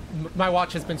 my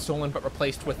watch has been stolen but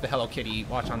replaced with the Hello Kitty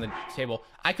watch on the table,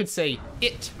 I could say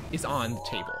it is on the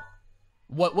table.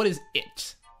 What is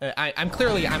it?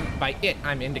 By it,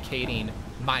 I'm indicating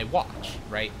my watch,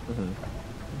 right? Mm-hmm.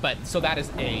 But so that is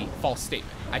a false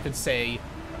statement. I could say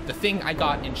the thing I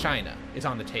got in China is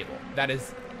on the table. That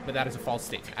is a false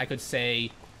statement. I could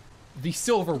say the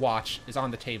silver watch is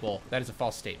on the table. That is a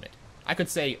false statement. I could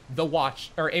say the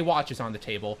watch, or a watch is on the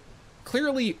table.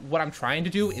 Clearly, what I'm trying to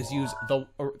do is use the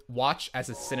watch as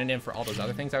a synonym for all those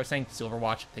other things I was saying. Silver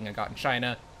watch, thing I got in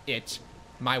China, it,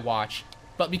 my watch.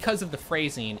 But because of the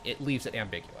phrasing, it leaves it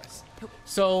ambiguous.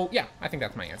 So, yeah, I think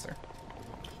that's my answer.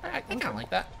 I kind of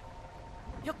like that.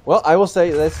 Well, I will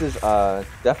say this is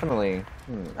definitely...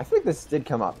 I feel like this did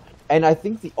come up. And I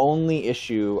think the only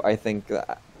issue I think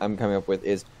that I'm coming up with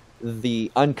is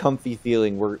the uncomfy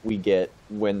feeling we get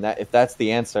when if that's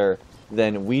the answer,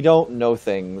 then we don't know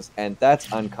things, and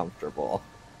that's uncomfortable.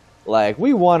 Like,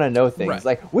 we want to know things. Right.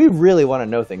 Like, we really want to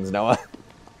know things, Noah.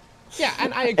 Yeah,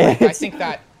 and I agree. I think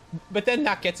that... But then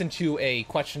that gets into a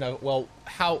question of, well,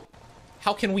 how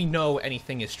can we know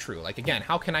anything is true? Like, again,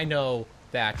 how can I know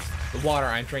that the water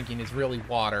I'm drinking is really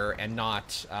water and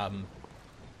not,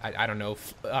 I don't know,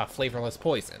 flavorless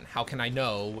poison? How can I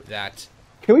know that...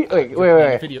 Can we wait?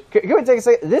 Can we take a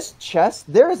second? This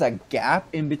chest, there is a gap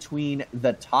in between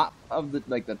the top of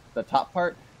the top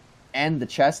part and the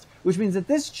chest, which means that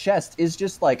this chest is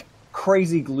just like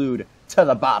crazy glued to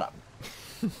the bottom.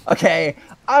 Okay,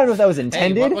 I don't know if that was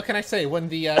intended. Hey, what can I say? When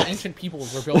the ancient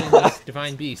peoples were building this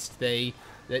divine beast, they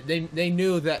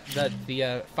knew that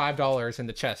the $5 in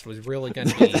the chest was really going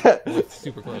to be worth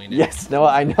super gluing it. Yes, no,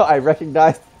 I know. I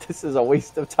recognize this is a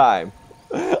waste of time.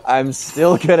 I'm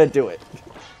still gonna do it.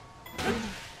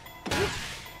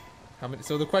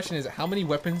 So the question is, how many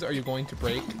weapons are you going to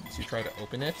break to try to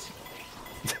open it?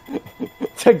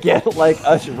 To get like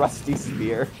a rusty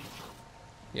spear.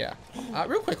 Yeah.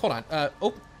 Real quick, hold on.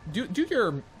 Do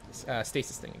your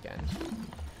stasis thing again.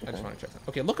 I just want to check something.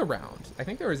 Okay, look around. I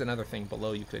think there is another thing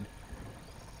below you could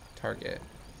target.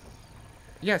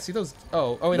 Yeah, see those?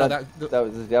 Oh, wait, no,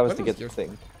 that was to get the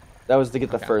thing. That was to get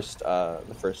the first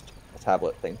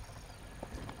tablet thing.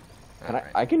 And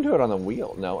I can do it on the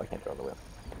wheel. No, I can't do it on the wheel.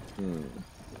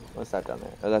 What's that down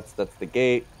there? Oh, that's the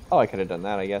gate. Oh, I could have done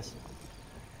that, I guess.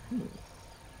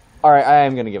 All right, I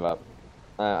am gonna give up.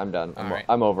 I'm done.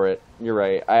 I'm over it. You're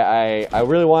right. I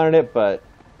really wanted it, but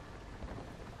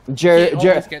Jerry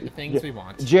get the things we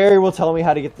want. Jerry will tell me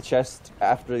how to get the chest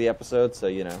after the episode, so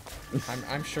you know.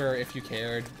 I'm sure if you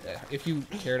cared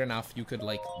enough, you could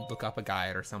like look up a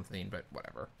guide or something. But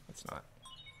whatever, it's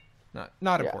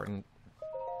not important.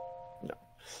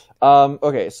 No.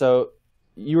 Okay, so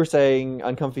you were saying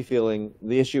uncomfy feeling.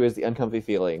 The issue is the uncomfy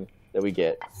feeling that we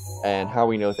get, and how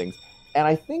we know things. And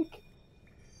I think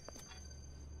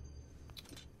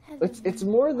it's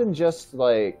more than just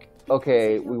like,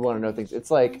 okay, we want to know things.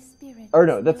 It's like, or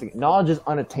no, that's the knowledge is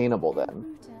unattainable.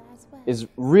 Then is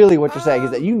really what you're saying,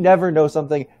 is that you never know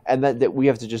something, and that we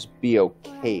have to just be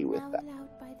okay with that.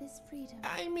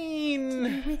 I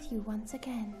mean, with you once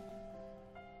again.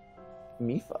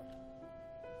 Mifa.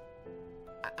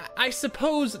 I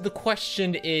suppose the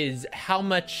question is, how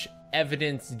much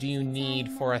evidence do you need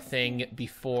for a thing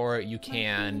before you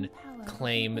can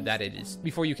claim that it is,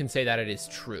 before you can say that it is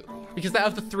true? Because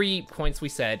of the 3 points we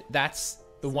said, that's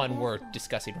the one we're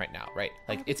discussing right now, right?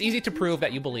 Like, it's easy to prove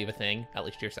that you believe a thing, at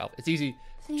least to yourself. It's easy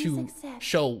to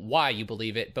show why you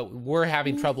believe it, but we're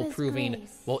having trouble proving,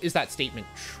 well, is that statement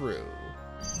true?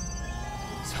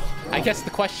 So I guess the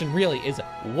question really is,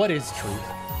 what is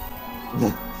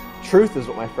truth? Truth is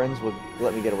what my friends would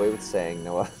let me get away with saying,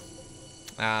 Noah.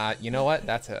 You know what?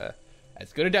 That's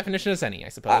as good a definition as any, I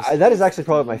suppose. That is actually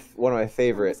probably one of my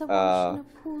favorite I was awash in a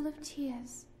pool of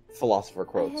tears. philosopher I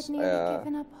quotes. had nearly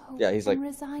given up hope Yeah, he's like, and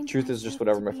resigned truth is just myself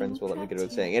whatever to my being friends will let me get away with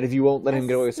kept saying. here And if you won't let him as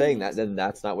get away with saying that, spirit then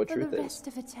that's not what for truth the is. rest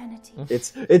of eternity.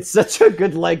 It's such a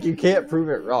good, like, you can't prove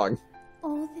it wrong.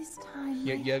 All this time,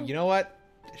 my You hope know what?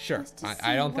 Sure. was to I see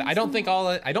don't once think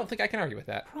more. I don't think I can argue with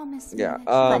that. Promise me Yeah, that you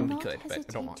probably will not could, but I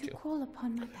don't hesitate want to. call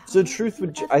upon my power So if truth you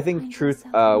would, ever I think find truth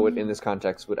yourself would, need. in this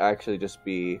context, would actually just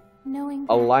be Knowing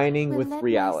that aligning will with let my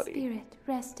reality. spirit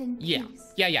rest in Yeah.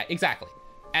 peace. Yeah, exactly.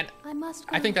 And I must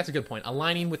go. I think that's a good point.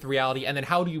 Aligning with reality, and then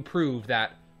how do you prove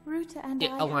that Ruta and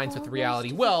it I aligns have with all reality?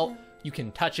 rose to Well, fulfill. you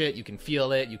can touch it, you can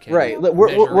feel it, you can Right. measure We're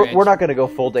it. not going to go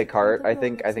full Descartes. I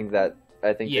think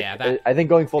Yeah, that- I think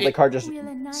going full it- Descartes just We'll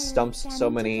annihilate stumps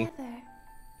so Ganon many. together.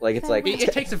 Like, it's like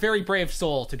It takes a very brave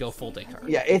soul to go full Descartes.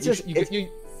 yeah, it's just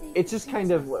it's just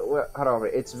kind of how do I put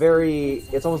it?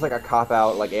 It's almost like a cop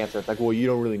out like answer. It's like, well, you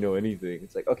don't really know anything.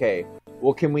 It's like, okay,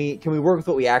 well, can we work with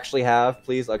what we actually have,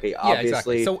 please? Okay, obviously,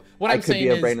 exactly. So what I I'm could saying be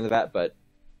a is, brain in the vat, but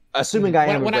assuming I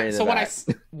am a brain in the vat.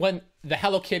 when the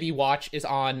Hello Kitty watch is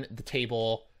on the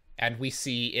table and we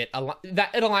see it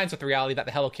that it aligns with reality that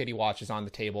the Hello Kitty watch is on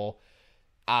the table,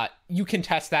 you can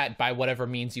test that by whatever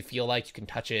means you feel like. You can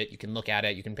touch it, you can look at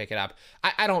it, you can pick it up.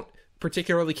 I don't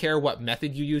particularly care what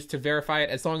method you use to verify it,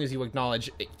 as long as you acknowledge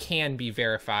it can be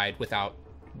verified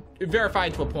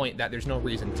to a point that there's no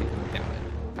reason to doubt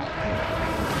it.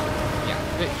 Yeah,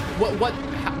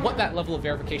 what that level of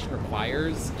verification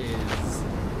requires is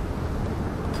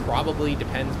probably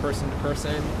depends person to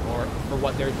person, or for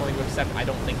what they're going to accept. I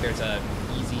don't think there's a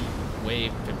easy way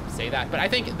to say that, but I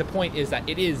think the point is that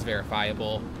it is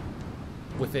verifiable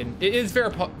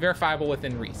verifiable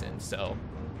within reason. So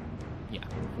yeah,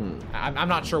 I'm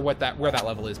not sure where that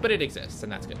level is, but it exists,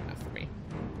 and that's good enough for me.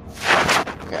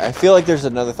 Okay, I feel like there's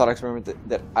another thought experiment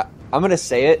that I'm gonna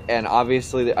say it, and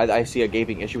obviously I see a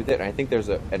gaping issue with it, and I think there's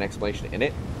an explanation in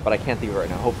it, but I can't think of it right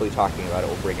now. Hopefully, talking about it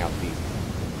will bring out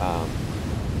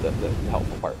the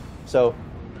helpful part. So,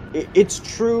 it's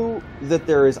true that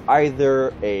there is either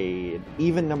an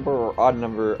even number or odd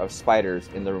number of spiders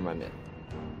in the room I'm in,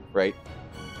 right?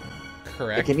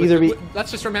 Correct. It can either be.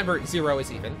 Let's just remember 0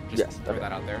 is even. Just Yes, throw okay.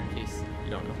 that out there in case you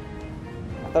don't know.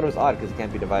 I thought it was odd because it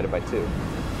can't be divided by 2.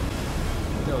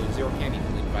 No, 0 can't be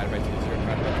divided by 2. 0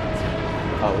 divided by 2 is 0.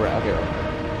 Oh, right. Okay, right.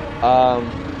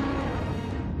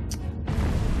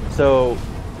 So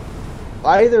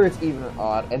either it's even or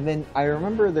odd, and then I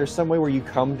remember there's some way where you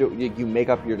make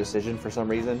up your decision for some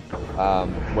reason,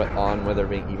 on whether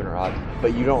being even or odd,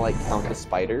 but you don't like count the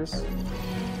spiders.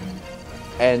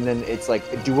 And then it's like,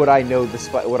 would I know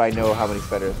how many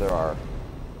spiders there are,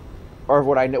 or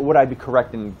would I be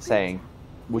correct in saying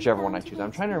whichever one I choose?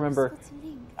 I'm trying to remember.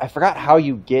 I forgot how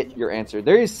you get your answer.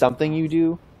 There is something you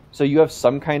do, so you have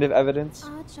some kind of evidence.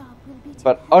 Our job will be to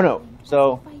But- help oh no, him as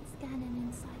so- he fights Ganon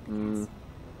inside the castle,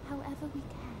 however we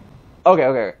can.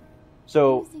 Okay.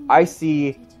 So Using I your see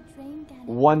ability to drain Ganon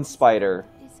one spider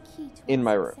is key to in our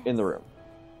my room. In the success. room,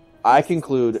 I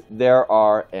conclude there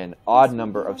are an odd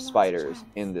number of spiders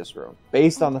in this room,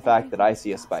 based on the fact that I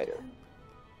see a spider.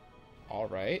 All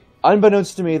right.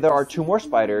 Unbeknownst to me, there are 2 more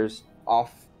spiders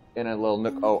off in a little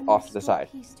nook off to the side.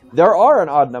 There are an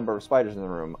odd number of spiders in the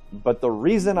room, but the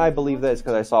reason I believe that is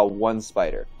because I saw one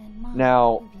spider.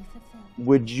 Now,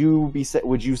 would you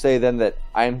say then that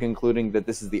I am concluding that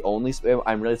this is the only?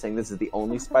 I'm really saying this is the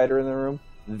only spider in the room.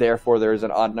 Therefore, there is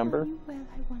an odd number. Well,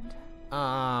 I wonder.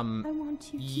 I want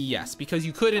you to yes, because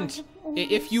you couldn't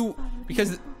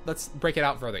because let's break it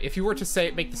out further. If you were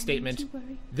to make the statement,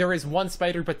 there is one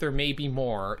spider, but there may be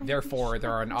more, therefore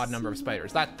there are an odd number of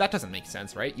spiders. That doesn't make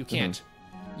sense, right? You can't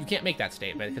make that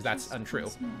statement because that's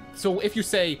untrue. So if you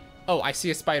say, oh, I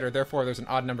see a spider, therefore there's an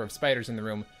odd number of spiders in the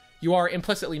room, you are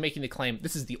implicitly making the claim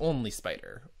this is the only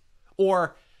spider.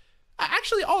 Or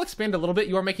actually, I'll expand a little bit.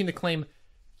 You are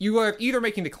either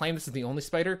making the claim this is the only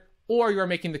spider, or you are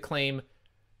making the claim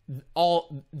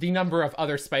the number of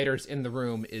other spiders in the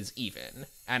room is even.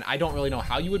 And I don't really know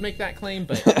how you would make that claim,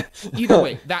 but either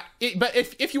way, but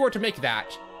if you were to make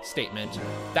that statement,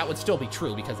 that would still be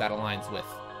true because that aligns with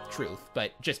truth.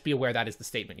 But just be aware that is the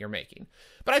statement you're making.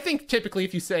 But I think typically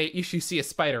if you see a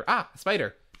spider, a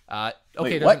spider. Okay,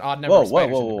 Wait, there's an odd number of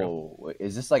spiders in the room. Whoa.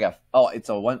 Is this like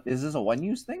is this a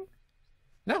one-use thing?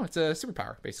 No, it's a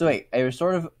superpower, basically. So wait, a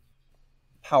sort of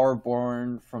power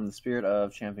born from the spirit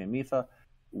of Champion Mifa.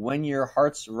 When your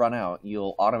hearts run out,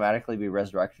 you'll automatically be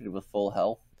resurrected with full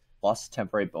health plus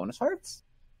temporary bonus hearts?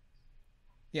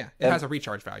 Yeah, it has a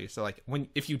recharge value. So like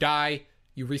if you die,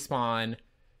 you respawn,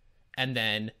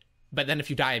 but then if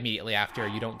you die immediately after,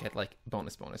 you don't get like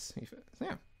bonus. So,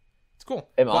 yeah. It's cool.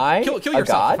 Am I kill a yourself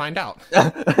god? to find out.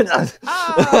 I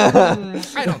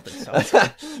don't think so.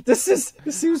 This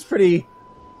seems pretty.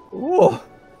 Ooh,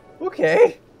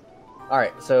 okay. All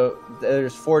right, so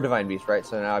there's 4 divine beasts, right?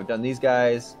 So now I've done these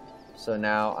guys. So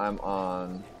now I'm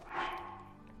on.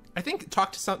 I think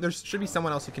there should be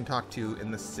someone else you can talk to in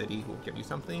the city who will give you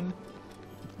something,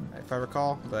 if I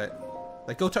recall. But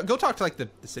like, go talk to like the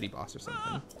city boss or something.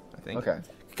 I think. Okay.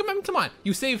 Come on!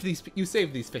 You saved these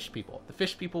fish people. The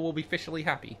fish people will be fishily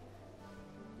happy.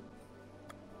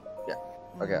 Yeah.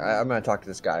 Okay, I'm gonna talk to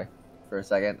this guy for a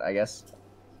second, I guess.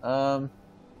 All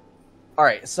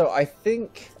right, so I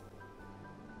think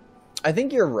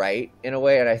you're right in a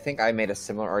way, and I think I made a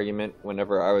similar argument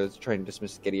whenever I was trying to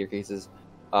dismiss Gettier cases,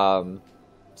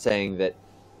 saying that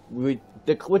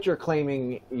what you're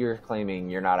claiming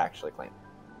you're not actually claiming.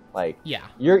 Like, yeah,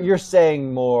 you're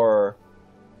saying more.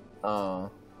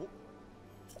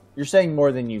 You're saying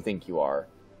more than you think you are.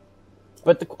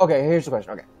 But okay, here's the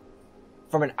question. Okay,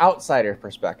 from an outsider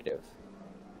perspective,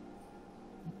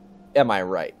 am I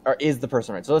right, or is the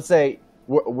person right? So let's say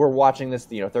we're watching this,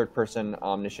 third person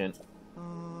omniscient.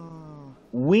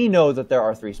 We know that there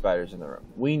are 3 spiders in the room.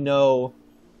 We know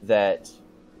that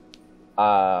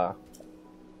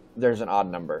there's an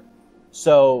odd number.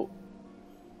 So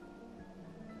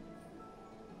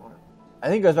I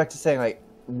think it goes back to saying, like,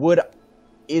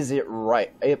 is it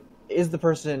right? Is the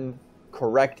person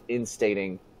correct in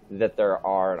stating that there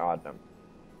are an odd number?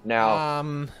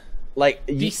 Now, like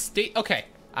okay,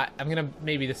 I'm gonna,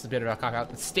 maybe this is a bit of a cop out.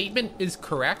 The statement is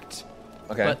correct.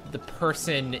 Okay. But the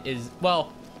person is,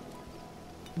 well,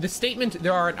 the statement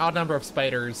there are an odd number of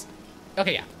spiders.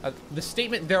 Okay, yeah. The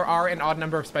statement there are an odd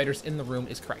number of spiders in the room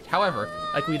is correct. However,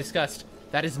 like we discussed,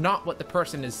 that is not what the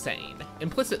person is saying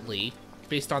implicitly,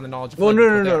 based on the knowledge of. Well,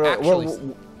 no. Actually,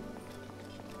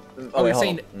 you're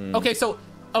saying okay. So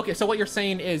what you're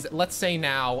saying is, let's say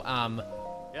now,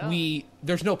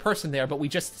 there's no person there, but we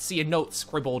just see a note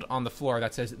scribbled on the floor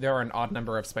that says there are an odd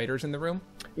number of spiders in the room.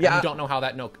 Yeah. And we don't know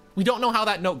how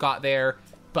that note got there,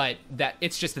 but that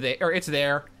it's just there, or it's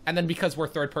there. And then because we're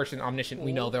third person omniscient,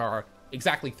 we know there are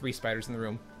exactly 3 spiders in the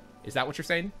room. Is that what you're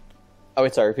saying? Oh,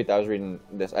 wait, sorry. Repeat that. I was reading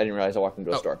this. I didn't realize I walked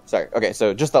into a store. Sorry. Okay,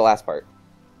 so just the last part.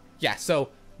 Yeah. So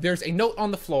there's a note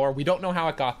on the floor. We don't know how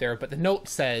it got there, but the note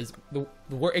says the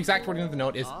exact wording of the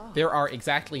note is there are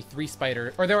exactly 3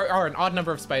 spiders, or there are an odd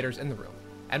number of spiders in the room.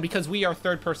 And because we are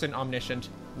third person omniscient,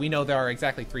 we know there are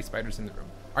exactly 3 spiders in the room.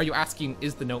 Are you asking,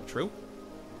 is the note true?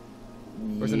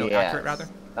 Or is the note accurate, rather?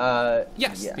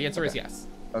 Yes, yeah, the answer is yes.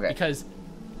 Okay. Because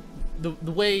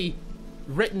the way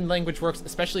written language works,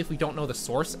 especially if we don't know the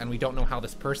source and we don't know how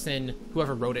this person,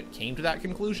 whoever wrote it, came to that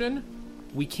conclusion,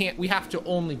 we have to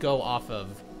only go off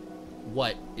of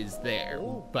what is there.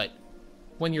 Ooh. But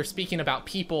when you're speaking about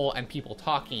people and people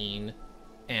talking,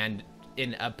 and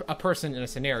in a person in a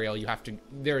scenario,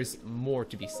 there's more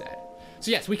to be said.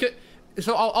 So yes, we could.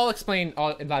 So I'll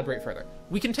elaborate further.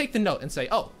 We can take the note and say,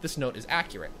 oh, this note is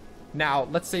accurate. Now,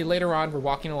 let's say later on we're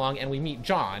walking along and we meet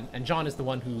John, and John is the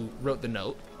one who wrote the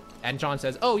note, and John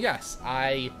says, oh yes,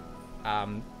 I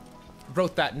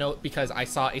wrote that note because I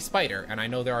saw a spider, and I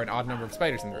know there are an odd number of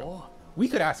spiders in the room. We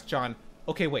could ask John,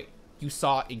 okay, wait, you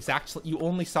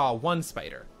only saw 1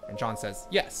 spider, and John says,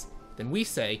 yes. Then we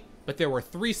say, but there were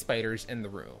 3 spiders in the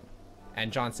room,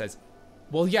 and John says,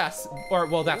 well, yes, or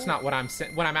well, that's not what I'm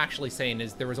saying. What I'm actually saying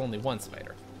is there was only 1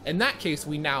 spider. In that case,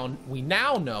 we now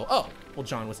know, oh, well,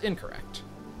 John was incorrect.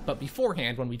 But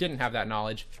beforehand, when we didn't have that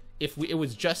knowledge, it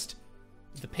was just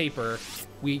the paper,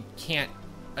 we can't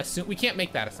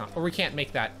make that assumption, or we can't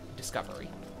make that discovery.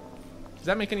 Does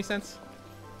that make any sense?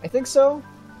 I think so.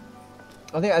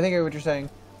 I think I get what you're saying,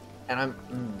 and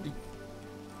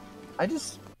I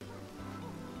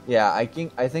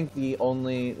think the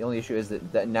only issue is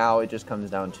that now it just comes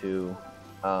down to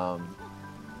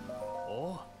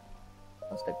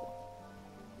that's good.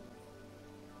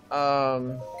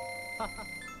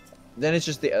 Then it's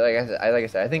just like I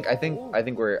said. I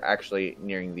think we're actually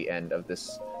nearing the end of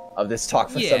this talk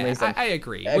for some reason. I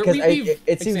agree.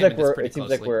 It seems like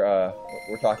we're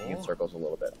talking in circles a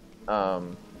little bit.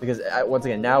 Because once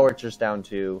again, now we're just down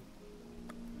to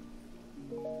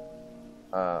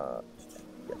yes,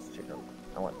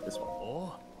 I want this one.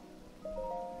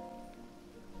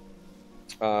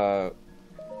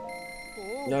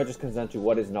 Now it just comes down to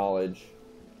what is knowledge,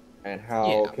 and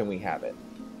how can we have it.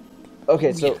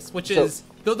 Okay, so yes,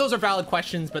 those are valid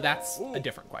questions, but that's a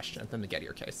different question than the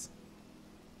Gettier case.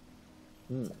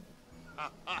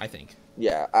 I think.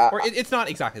 Yeah. It's not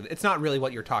exactly. It's not really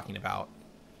what you're talking about.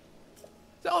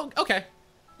 So okay,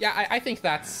 yeah, I think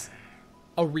that's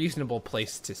a reasonable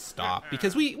place to stop,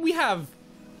 because we have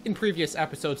in previous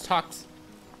episodes talked,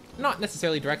 not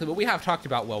necessarily directly, but we have talked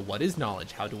about, well, what is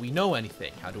knowledge? How do we know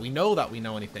anything? How do we know that we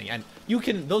know anything? And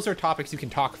those are topics you can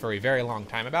talk for a very long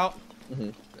time about,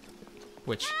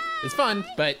 which is fun,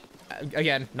 but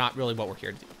again, not really what we're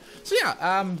here to do. So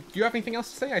yeah, do you have anything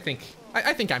else to say? I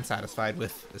think I'm satisfied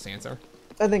with this answer.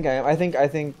 I think I am. I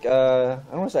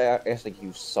don't want to say I think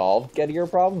you've solved Gettier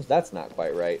problems. That's not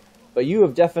quite right. But you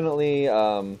have definitely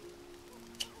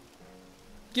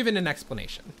given an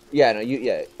explanation. Yeah, no,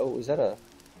 yeah. Oh, is that a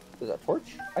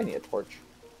torch? I need a torch.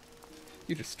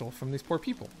 You just stole from these poor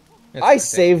people. I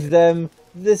saved them.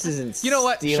 This isn't you know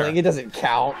what? Stealing. Sure. It doesn't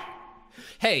count.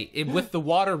 Hey, with the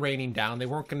water raining down, they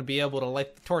weren't going to be able to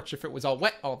light the torch if it was all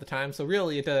wet all the time. So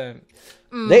really, it doesn't.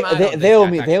 They owe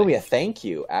me a thank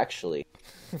you, actually.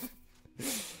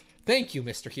 Thank you,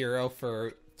 Mr. Hero,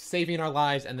 for saving our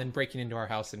lives and then breaking into our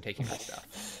house and taking our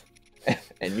stuff.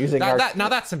 And using now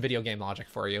that's some video game logic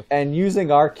for you. And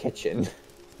using our kitchen,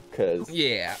 cause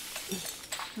yeah.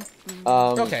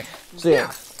 Okay. So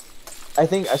yeah. I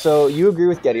think so. You agree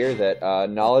with Gettier that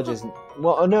knowledge is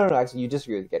no. Actually, you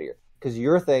disagree with Gettier because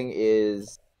your thing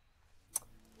is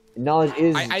knowledge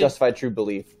is justified true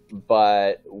belief,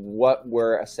 but what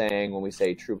we're saying when we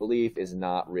say true belief is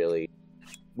not really.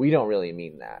 We don't really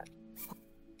mean that.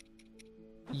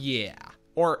 Yeah.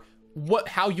 Or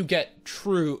how you get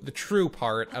the true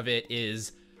part of it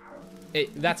is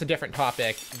that's a different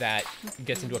topic that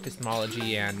gets into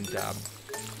epistemology and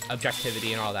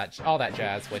objectivity and all that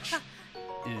jazz, which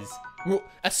is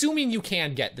assuming you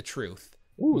can get the truth.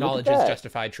 Ooh, knowledge is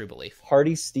justified true belief.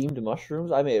 Hearty steamed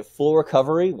mushrooms. I made a full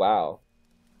recovery. Wow.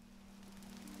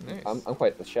 Nice. I'm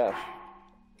quite the chef.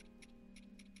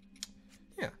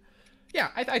 Yeah,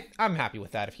 I'm happy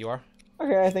with that if you are.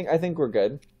 Okay, I think we're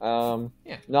good.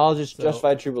 Knowledge is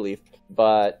justified true belief,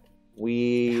 but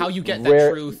how you get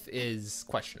that truth is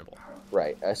questionable.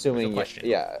 Right. Assuming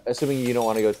you don't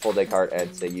want to go full Descartes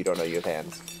and say you don't know you have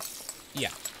hands. Yeah.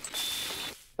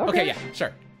 Okay, yeah,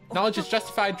 sure. Knowledge is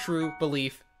justified true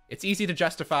belief. It's easy to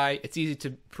justify. It's easy to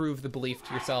prove the belief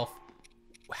to yourself.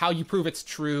 How you prove it's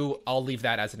true, I'll leave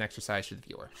that as an exercise to the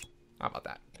viewer. How about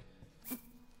that?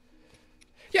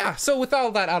 Yeah, so with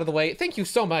all that out of the way, thank you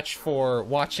so much for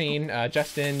watching,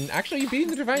 Justin. Actually, you beating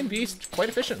the Divine Beast quite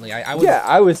efficiently. I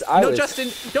was. Justin,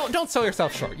 don't sell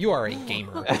yourself short. You are a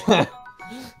gamer.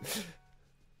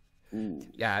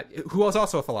 Yeah, who was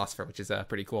also a philosopher, which is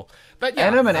pretty cool. But yeah,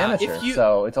 and I'm an amateur,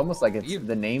 so it's almost like it's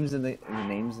the names in the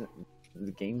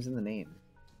games in the name.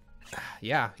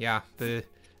 Yeah, the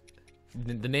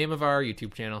name of our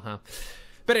YouTube channel, huh?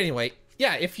 But anyway.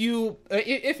 Yeah, if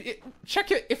check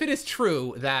it if it is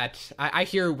true that I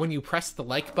hear when you press the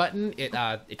like button,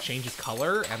 it changes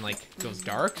color and like goes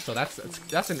dark. So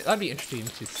that'd be interesting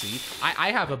to see.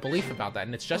 I have a belief about that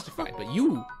and it's justified. But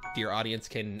you, dear audience,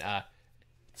 can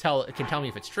tell me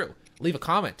if it's true. Leave a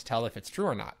comment to tell if it's true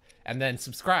or not, and then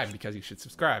subscribe because you should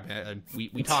subscribe.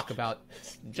 We talk about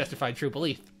justified true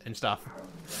belief and stuff.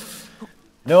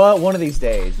 You know what? One of these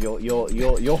days, you'll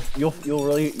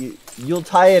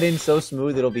tie it in so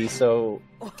smooth it'll be so.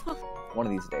 One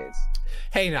of these days.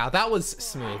 Hey, now that was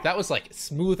smooth. That was like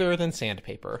smoother than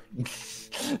sandpaper.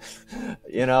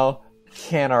 You know,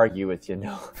 can't argue with you.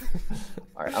 No.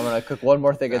 All right, I'm gonna cook one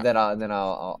more thing and then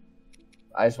I'll.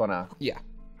 I just wanna. Yeah.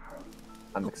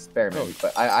 I'm experimenting,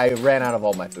 but I ran out of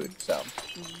all my food, so.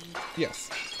 Yes.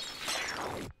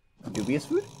 Dubious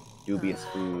food. Dubious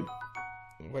food.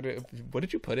 What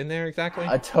did you put in there exactly?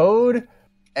 A toad,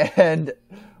 and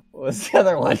what was the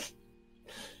other one?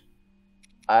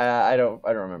 I don't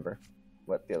remember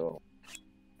what the other one.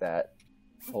 That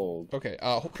hold. Okay.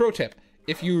 Pro tip: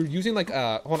 if you're using like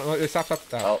hold on,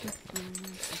 stop.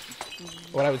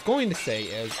 What I was going to say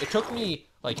is it took me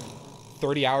like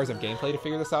 30 hours of gameplay to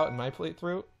figure this out in my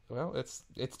playthrough. Well,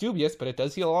 it's dubious, but it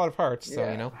does heal a lot of hearts. So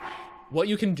you know, what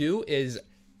you can do is.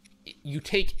 You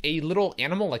take a little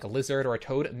animal like a lizard or a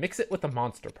toad, mix it with a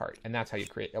monster part, and that's how you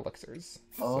create elixirs.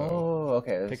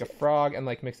 Okay. Take a frog and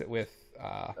like mix it with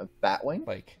a bat wing.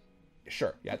 Like,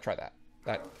 sure, yeah, try that.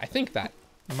 I think that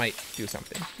might do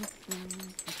something.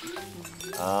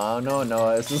 Oh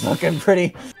no, this is looking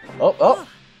pretty. Oh,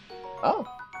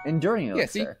 enduring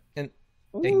elixir. Yeah, see,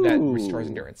 and that restores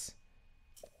endurance.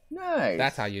 Nice.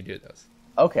 That's how you do those.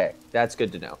 Okay, that's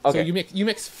good to know. Okay. So you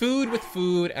mix food with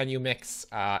food, and you mix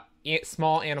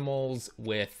small animals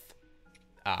with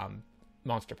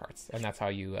monster parts, and that's how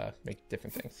you make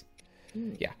different things.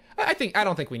 Yeah, I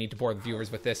don't think we need to bore the viewers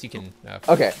with this. You can press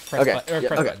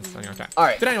buttons on your own time. All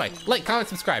right. But anyway, like, comment,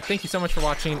 subscribe. Thank you so much for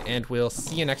watching, and we'll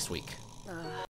see you next week.